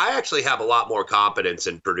I actually have a lot more confidence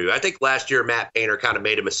in Purdue. I think last year Matt Painter kind of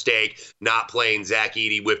made a mistake not playing Zach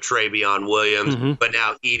Edey with Travion Williams, but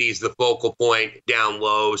now Edey's the focal point down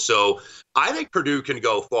low. So I think Purdue can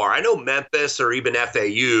go far. I know Memphis or even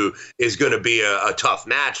FAU is going to be a tough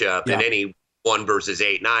matchup in any 1 versus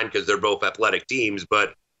 8-9 because they're both athletic teams,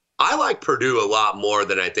 but I like Purdue a lot more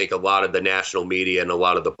than I think a lot of the national media and a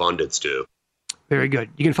lot of the pundits do. Very good.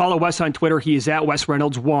 You can follow Wes on Twitter. He is at Wes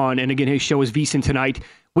Reynolds 1. And again, his show is VSiN Tonight,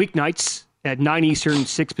 weeknights at 9 Eastern,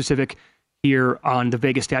 6 Pacific, here on the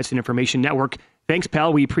Vegas Stats and Information Network. Thanks,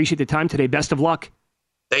 pal. We appreciate the time today. Best of luck.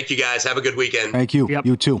 Thank you, guys. Have a good weekend. Thank you. Yep.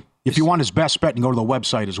 You too. If you want his best bet, and go to the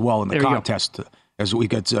website as well in the contest. As we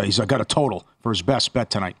get, he's got a total for his best bet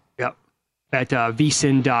tonight. Yep. At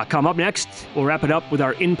vsin.com. Up next, we'll wrap it up with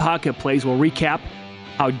our in-pocket plays. We'll recap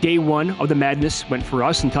how day 1 of the madness went for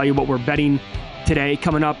us and tell you what we're betting today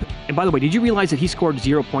coming up. And by the way, did you realize that he scored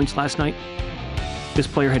 0 points last night? This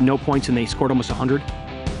player had no points and they scored almost 100.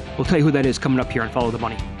 We'll tell you who that is coming up here on Follow the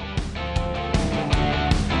Money.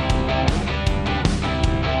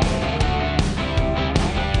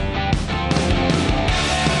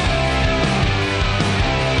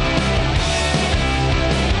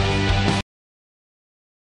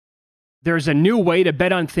 There's a new way to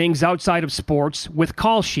bet on things outside of sports with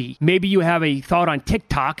Kalshi. Maybe you have a thought on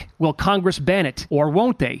TikTok. Will Congress ban it? Or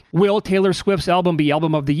won't they? Will Taylor Swift's album be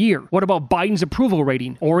Album of the Year? What about Biden's approval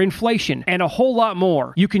rating or inflation? And a whole lot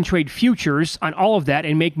more. You can trade futures on all of that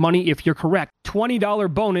and make money if you're correct.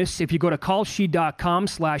 $20 bonus if you go to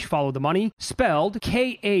kalshi.com/followthemoney, spelled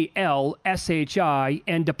KALSHI,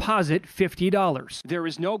 and deposit $50. There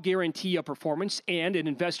is no guarantee of performance, and an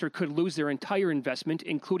investor could lose their entire investment,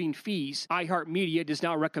 including fees. iHeartMedia does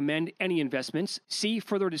not recommend any investments. See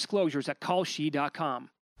further disclosures at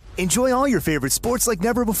kalshi.com. Enjoy all your favorite sports like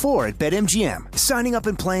never before at BetMGM. Signing up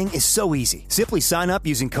and playing is so easy. Simply sign up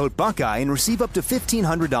using code Buckeye and receive up to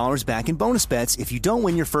 $1,500 back in bonus bets if you don't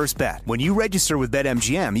win your first bet. When you register with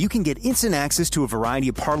BetMGM, you can get instant access to a variety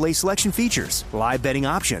of parlay selection features, live betting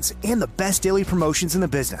options, and the best daily promotions in the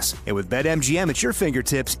business. And with BetMGM at your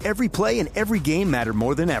fingertips, every play and every game matter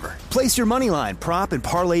more than ever. Place your moneyline, prop, and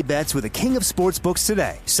parlay bets with the king of sportsbooks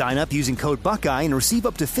today. Sign up using code Buckeye and receive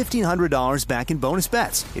up to $1,500 back in bonus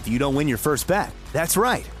bets if you don't win your first bet. That's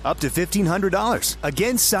right, up to $1,500.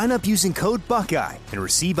 Again, sign up using code Buckeye and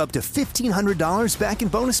receive up to $1,500 back in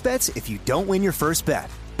bonus bets if you don't win your first bet.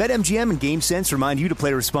 BetMGM and GameSense remind you to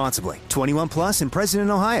play responsibly. 21 plus and present in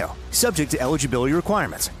Ohio. Subject to eligibility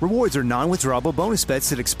requirements. Rewards are non-withdrawable bonus bets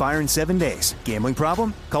that expire in 7 days. Gambling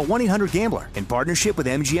problem? Call 1-800-GAMBLER in partnership with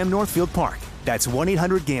MGM Northfield Park. That's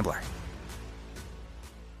 1-800-GAMBLER.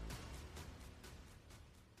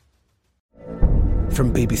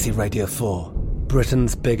 From BBC Radio 4,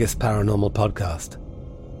 Britain's biggest paranormal podcast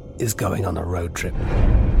is going on a road trip.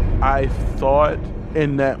 I thought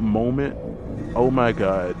in that moment, oh my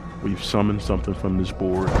God, we've summoned something from this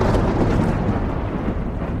board.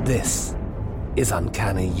 This is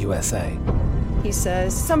Uncanny USA. He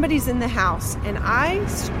says, somebody's in the house, and I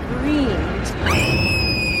screamed.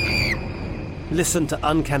 Listen to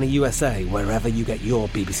Uncanny USA wherever you get your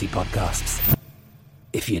BBC podcasts,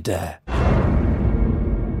 if you dare.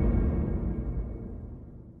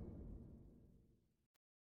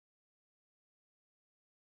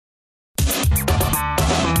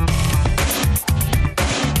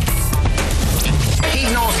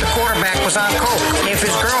 On coke if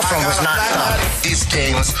his girlfriend was not done. These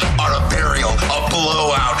games are a burial, a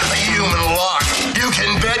blowout, a human lock. You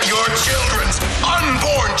can bet your children's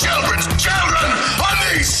children on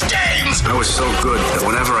these games. I was so good that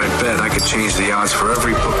whenever I bet, I could change the odds for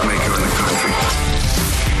every bookmaker in the country.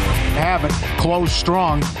 Have it. Close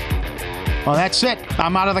strong. Well, that's it.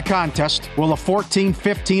 I'm out of the contest. Will a 14,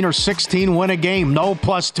 15, or 16 win a game? No,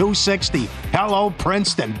 plus 260. Hello,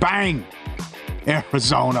 Princeton. Bang.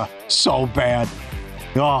 Arizona, so bad.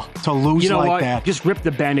 Oh, to lose like what? that. Just rip the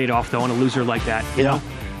Band-Aid off, though, on a loser like that. You know?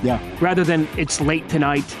 Yeah. Rather than it's late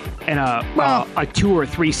tonight and a 2 or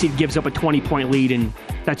 3 seed gives up a 20-point lead, and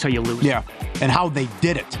that's how you lose. Yeah, and how they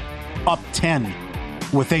did it. Up 10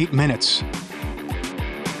 with 8 minutes.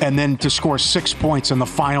 And then to score 6 points in the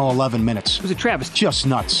final 11 minutes. It was a travesty. Just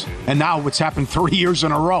nuts. And now it's happened 3 years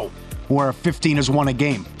in a row where 15 has won a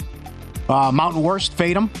game. Mountain Worst,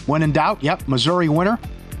 Fathom, when in doubt. Yep, Missouri winner.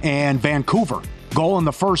 And Vancouver, goal in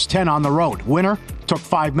the first 10 on the road. Winner, took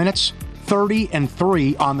 5 minutes,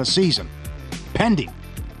 30-3 on the season. Pending.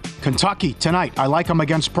 Kentucky tonight. I like them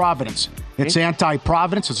against Providence. It's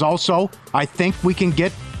anti-Providence. It's also, I think we can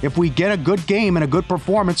get, if we get a good game and a good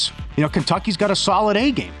performance, Kentucky's got a solid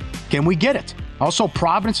A game. Can we get it? Also,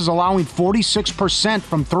 Providence is allowing 46%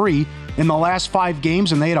 from 3 in the last 5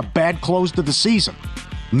 games, and they had a bad close to the season.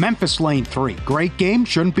 Memphis lane 3. Great game.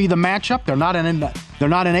 Shouldn't be the matchup. They're not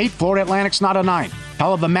an 8. Florida Atlantic's not a 9.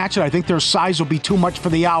 Hell of a matchup. I think their size will be too much for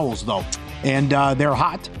the Owls, though. And they're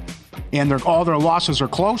hot. And all their losses are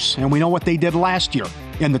close. And we know what they did last year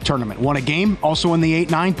in the tournament. Won a game. Also in the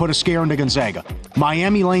 8-9. Put a scare into Gonzaga.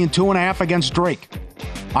 Miami laying 2.5 against Drake.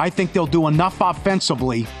 I think they'll do enough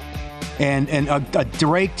offensively. And a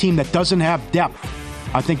Drake team that doesn't have depth.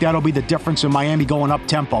 I think that'll be the difference in Miami going up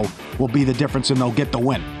tempo will be the difference, and they'll get the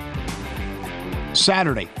win.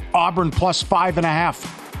 Saturday, Auburn plus 5.5.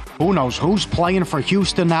 Who knows who's playing for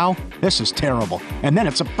Houston now? This is terrible. And then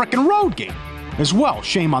it's a freaking road game as well.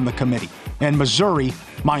 Shame on the committee. And Missouri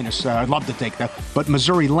minus, I'd love to take that, but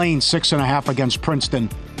Missouri lane 6.5 against Princeton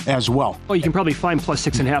as well. Well, you can probably find plus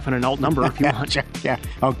 6.5 on an alt number if you want. Yeah,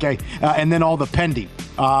 okay. And then all the pending.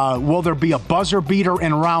 Will there be a buzzer beater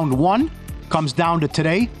in round 1? Comes down to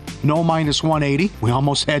today, no minus 180. We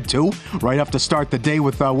almost had 2 right up to start the day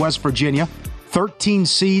with West Virginia. 13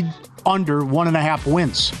 seed under 1.5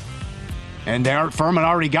 wins. And Furman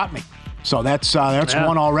already got me. So that's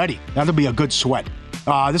one already. That'll be a good sweat.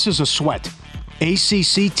 This is a sweat.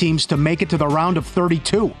 ACC teams to make it to the round of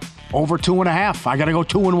 32. Over 2.5. I got to go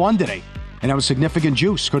 2-1 today. And that was significant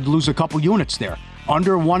juice. Could lose a couple units there.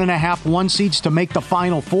 Under 1.5 1 seeds to make the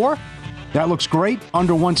Final Four. That looks great.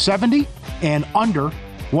 Under 170 and under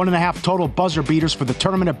 1.5 total buzzer beaters for the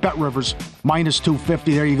tournament at Bet Rivers, minus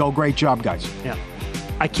 250. There you go. Great job, guys. Yeah.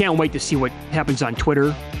 I can't wait to see what happens on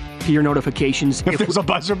Twitter to your notifications. If there's a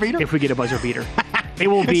buzzer beater? If we get a buzzer beater. It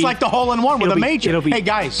will be. It's like the hole-in-one with a major. It'll be hey,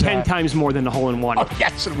 guys. 10 times more than the hole-in-one. Oh,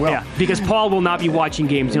 yes, it will. Yeah, because Paul will not be watching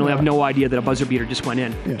games and he'll have no idea that a buzzer beater just went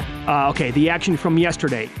in. Yeah. Okay, the action from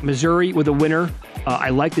yesterday. Missouri with a winner.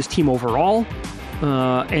 I like this team overall.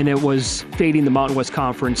 And it was fading the Mountain West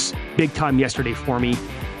Conference big time yesterday for me.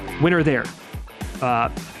 Winner there.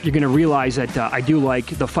 You're going to realize that I do like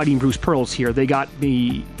the Fighting Bruce Pearls here. They got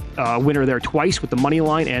the winner there twice with the money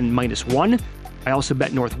line and -1. I also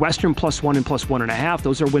bet Northwestern +1 and +1.5.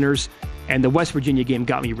 Those are winners. And the West Virginia game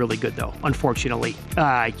got me really good, though, unfortunately.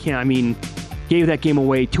 Gave that game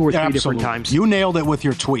away 2 or 3 different times. You nailed it with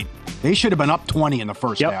your tweet. They should have been up 20 in the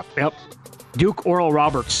first half. Yep. Duke Oral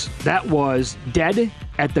Roberts, that was dead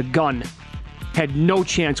at the gun. Had no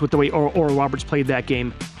chance with the way Oral Roberts played that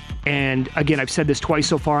game. And again, I've said this twice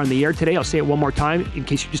so far on the air today. I'll say it one more time in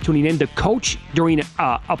case you're just tuning in. The coach during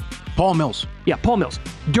Paul Mills. Yeah, Paul Mills.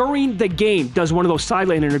 During the game, does one of those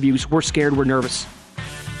sideline interviews. We're scared. We're nervous.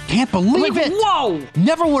 can't believe it. Whoa!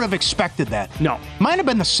 Never would have expected that. No. Might have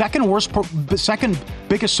been the second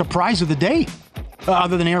biggest surprise of the day,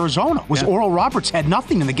 other than Arizona, was Oral Roberts had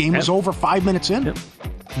nothing and the game was over 5 minutes in. Yep.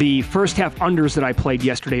 The first half unders that I played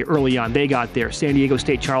yesterday early on, they got there. San Diego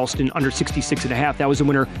State, Charleston, under 66.5. That was the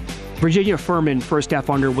winner. Virginia Furman, first half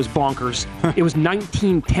under, was bonkers. It was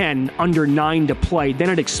 19-10, under 9 to play. Then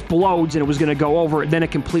it explodes and it was going to go over. Then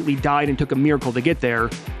it completely died and took a miracle to get there.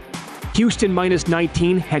 Houston, minus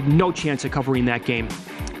 19, had no chance of covering that game.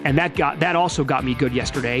 And that also got me good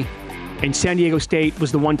yesterday. And San Diego State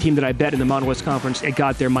was the one team that I bet in the Mountain West Conference. It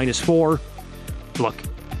got there, minus 4. Look.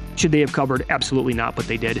 Should they have covered? Absolutely not, but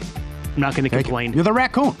they did. I'm not going to complain. You're the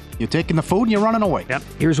raccoon. You're taking the food and you're running away. Yep.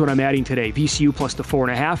 Here's what I'm adding today. VCU plus the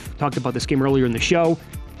 4.5. Talked about this game earlier in the show.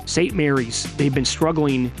 St. Mary's, they've been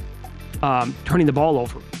struggling turning the ball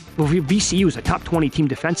over. Well, VCU is a top 20 team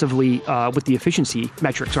defensively with the efficiency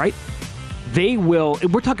metrics, right? We're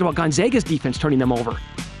talking about Gonzaga's defense turning them over.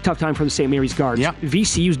 Tough time for the St. Mary's guards. Yep.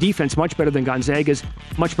 VCU's defense, much better than Gonzaga's,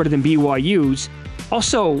 much better than BYU's.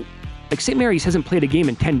 Also, St. Mary's hasn't played a game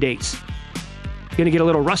in 10 days. Going to get a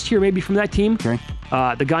little rust here maybe from that team. Okay.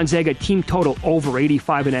 The Gonzaga team total over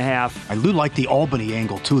 85.5. I do like the Albany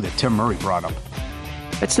angle, too, that Tim Murray brought up.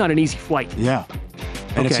 That's not an easy flight. Yeah.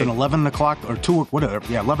 And it's an 11 o'clock or 2,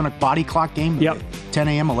 11 body clock game? Yep. 10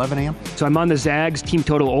 a.m., 11 a.m.? So I'm on the Zags, team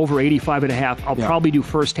total over 85.5. I'll probably do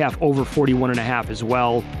first half over 41.5 as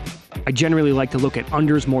well. I generally like to look at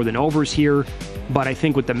unders more than overs here, but I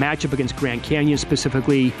think with the matchup against Grand Canyon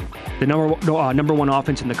specifically, the number one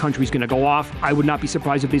offense in the country is going to go off. I would not be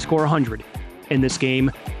surprised if they score 100 in this game.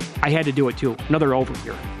 I had to do it too. Another over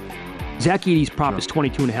here. Zach Edey's prop is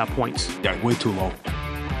 22.5 points. Yeah, way too low.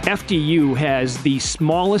 FDU has the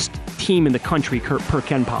smallest team in the country per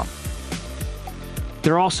KenPom.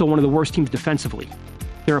 They're also one of the worst teams defensively.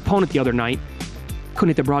 Their opponent the other night couldn't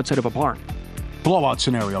hit the broadside of a barn. Blowout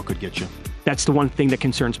scenario could get you. That's the one thing that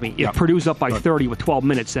concerns me. If Purdue's up by 30 with 12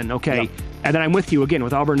 minutes, then okay. Yep. And then I'm with you again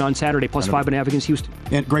with Auburn on Saturday, plus 5.5 against Houston.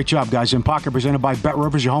 And great job, guys. In Pocket, presented by Bet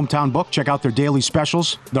Rivers, your hometown book. Check out their daily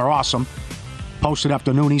specials. They're awesome. Posted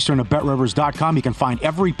after noon Eastern at BetRivers.com. You can find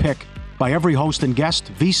every pick by every host and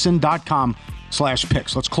guest.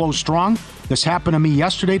 VSiN.com/picks. Let's close strong. This happened to me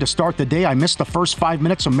yesterday to start the day. I missed the first 5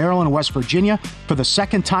 minutes of Maryland and West Virginia. For the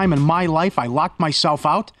second time in my life, I locked myself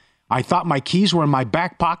out. I thought my keys were in my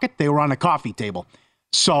back pocket. They were on the coffee table.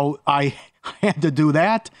 So I had to do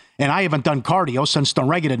that. And I haven't done cardio since the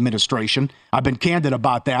Reagan administration. I've been candid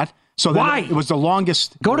about that. So why? It was the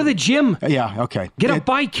longest. Go to the gym. Yeah, okay. Get a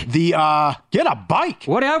bike. Get a bike.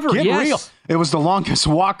 Whatever, Get real. It was the longest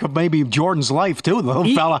walk of maybe Jordan's life, too, the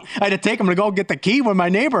little fella. I had to take him to go get the key with my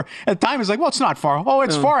neighbor. At the time, he's like, well, it's not far. Oh,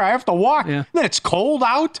 it's far. I have to walk. Yeah. Then it's cold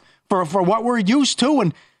out for what we're used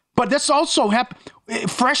to. But this also happened.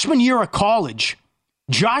 Freshman year of college,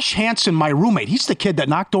 Josh Hansen, my roommate, he's the kid that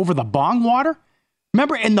knocked over the bong water.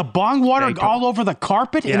 Remember, in the bong water all over the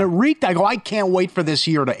carpet, and it reeked. I go, I can't wait for this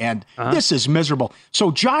year to end. This is miserable.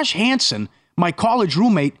 So Josh Hansen, my college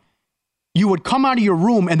roommate, you would come out of your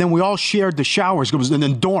room, and then we all shared the showers. It was in the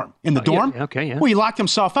dorm. Yeah, okay, yeah. Well, he locked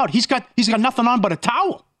himself out. He's got nothing on but a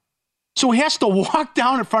towel. So he has to walk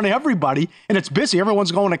down in front of everybody, and it's busy.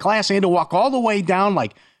 Everyone's going to class. He had to walk all the way down,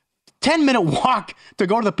 like 10-minute walk to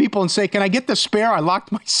go to the people and say, can I get the spare? I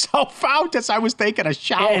locked myself out as I was taking a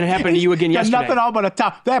shower. And it happened to you again yesterday. Nothing on but a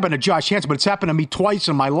towel. That happened to Josh Hansen, but it's happened to me twice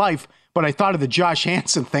in my life. But I thought of the Josh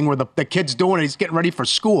Hansen thing where the kid's doing it. He's getting ready for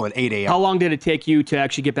school at 8 a.m. How long did it take you to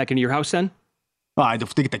actually get back into your house then? To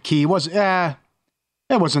get the key. It wasn't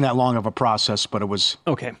that long of a process, but it was.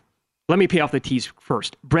 Okay. Let me pay off the tease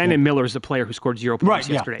first. Brandon Miller is the player who scored 0 points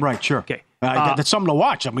yesterday. Right, sure. Okay. That's something to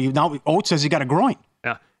watch. I mean, now Oates says he got a groin.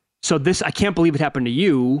 Yeah. So I can't believe it happened to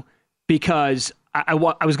you because I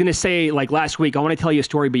was going to say, like last week, I want to tell you a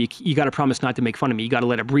story, but you got to promise not to make fun of me. You got to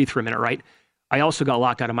let it breathe for a minute, right? I also got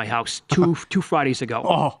locked out of my house two Fridays ago.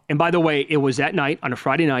 Oh. And by the way, it was at night, on a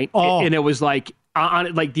Friday night, and it was like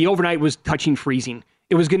the overnight was touching freezing.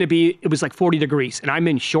 It was like 40 degrees, and I'm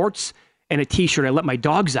in shorts and a T-shirt. I let my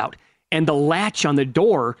dogs out, and the latch on the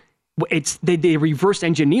door, they reverse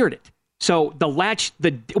engineered it. So the latch,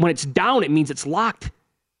 when it's down, it means it's locked.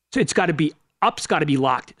 So it's got to be up's got to be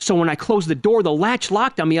locked. So when I closed the door, the latch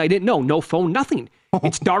locked on me. I didn't know. No phone, nothing.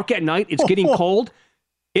 It's dark at night. It's getting cold.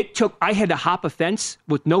 I had to hop a fence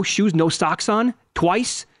with no shoes, no socks on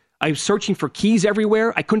twice. I was searching for keys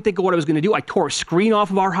everywhere. I couldn't think of what I was going to do. I tore a screen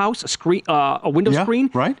off of our house, a window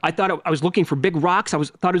screen. Right. I thought I was looking for big rocks.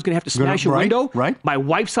 Thought I was going to have to smash a window. Right. My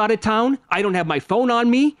wife's out of town. I don't have my phone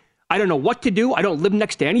on me. I don't know what to do. I don't live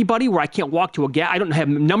next to anybody where I can't walk to I don't have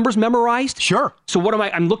numbers memorized. Sure. So what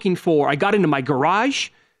I'm looking for? I got into my garage.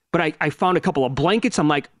 but I found a couple of blankets. I'm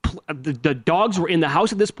like, the dogs were in the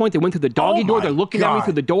house at this point. They went through the doggy door. They're looking at me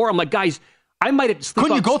through the door. I'm like, guys, I might have slept.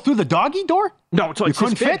 Couldn't you go through the doggy door? No, so you it's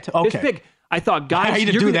couldn't fit. Okay. It's big. I thought, guys,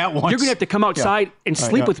 you're going to have to come outside and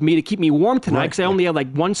sleep with me to keep me warm tonight because I only have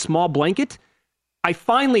like one small blanket. I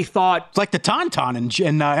finally thought... It's like the Tauntaun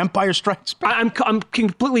in Empire Strikes Back. I'm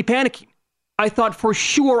completely panicking. I thought for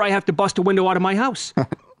sure I have to bust a window out of my house.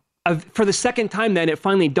 For the second time then, it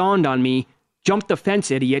finally dawned on me, jump the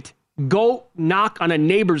fence, idiot. Go knock on a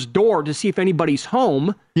neighbor's door to see if anybody's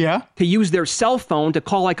home. Yeah. To use their cell phone to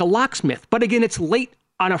call like a locksmith. But again, it's late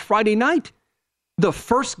on a Friday night. The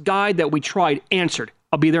first guy that we tried answered,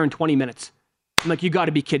 I'll be there in 20 minutes. I'm like, you got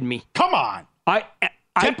to be kidding me. Come on.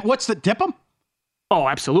 Tip him? Oh,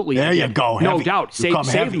 absolutely. There you go. No doubt.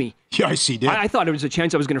 Save me. Yes, he did. I thought there was a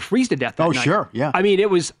chance I was going to freeze to death that night. Sure. Yeah. I mean, it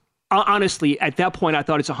was, honestly, at that point, I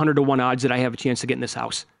thought it's 100-to-1 odds that I have a chance to get in this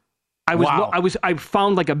house. I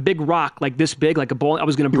found like a big rock, like this big, like a ball. I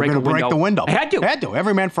was going to break the window. I had to.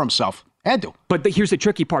 Every man for himself. Had to. But here's the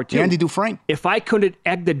tricky part, too. Andy Dufresne. If I couldn't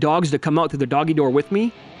egg the dogs to come out through the doggy door with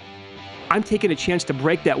me, I'm taking a chance to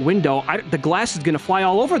break that window. The glass is going to fly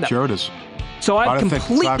all over them. Sure it is. So I'm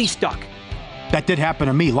completely stuck. That did happen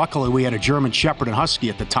to me. Luckily, we had a German Shepherd and Husky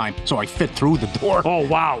at the time, so I fit through the door. Oh,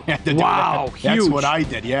 wow. Wow, huge. That's what I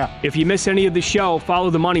did, yeah. If you miss any of the show, follow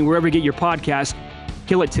The Money wherever you get your podcast.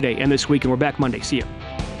 Kill it today and this week, and we're back Monday. See you.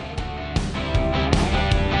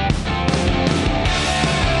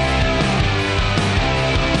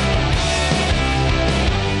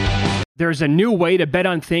 There's a new way to bet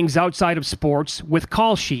on things outside of sports with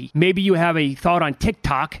Kalshi. Maybe you have a thought on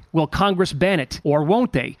TikTok. Will Congress ban it? Or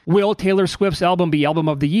won't they? Will Taylor Swift's album be Album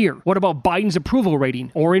of the Year? What about Biden's approval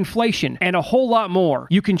rating or inflation? And a whole lot more.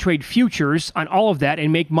 You can trade futures on all of that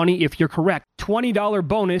and make money if you're correct. $20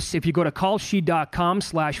 bonus if you go to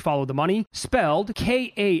kalshi.com/followthemoney, spelled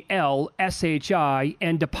KALSHI,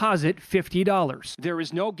 and deposit $50. There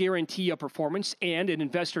is no guarantee of performance, and an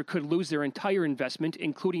investor could lose their entire investment,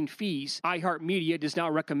 including fees. iHeartMedia does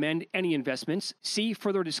not recommend any investments. See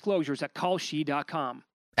further disclosures at kalshi.com.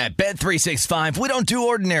 At Bet365, we don't do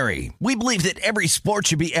ordinary. We believe that every sport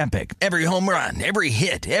should be epic. Every home run, every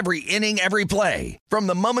hit, every inning, every play. From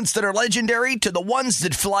the moments that are legendary to the ones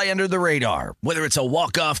that fly under the radar. Whether it's a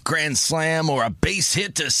walk-off grand slam or a base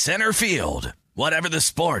hit to center field. Whatever the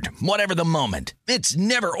sport, whatever the moment. It's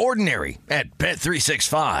never ordinary at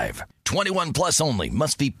Bet365. 21 plus only.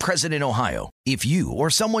 Must be present in Ohio. If you or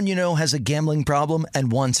someone you know has a gambling problem and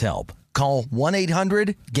wants help, call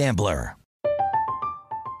 1-800-GAMBLER.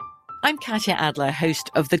 I'm Katya Adler, host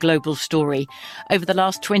of The Global Story. Over the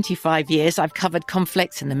last 25 years, I've covered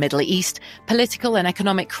conflicts in the Middle East, political and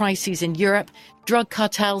economic crises in Europe, drug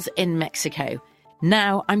cartels in Mexico.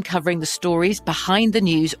 Now I'm covering the stories behind the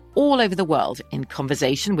news all over the world in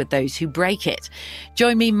conversation with those who break it.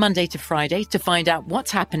 Join me Monday to Friday to find out what's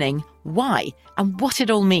happening, why, and what it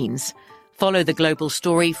all means. Follow The Global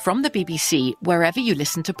Story from the BBC wherever you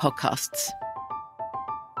listen to podcasts.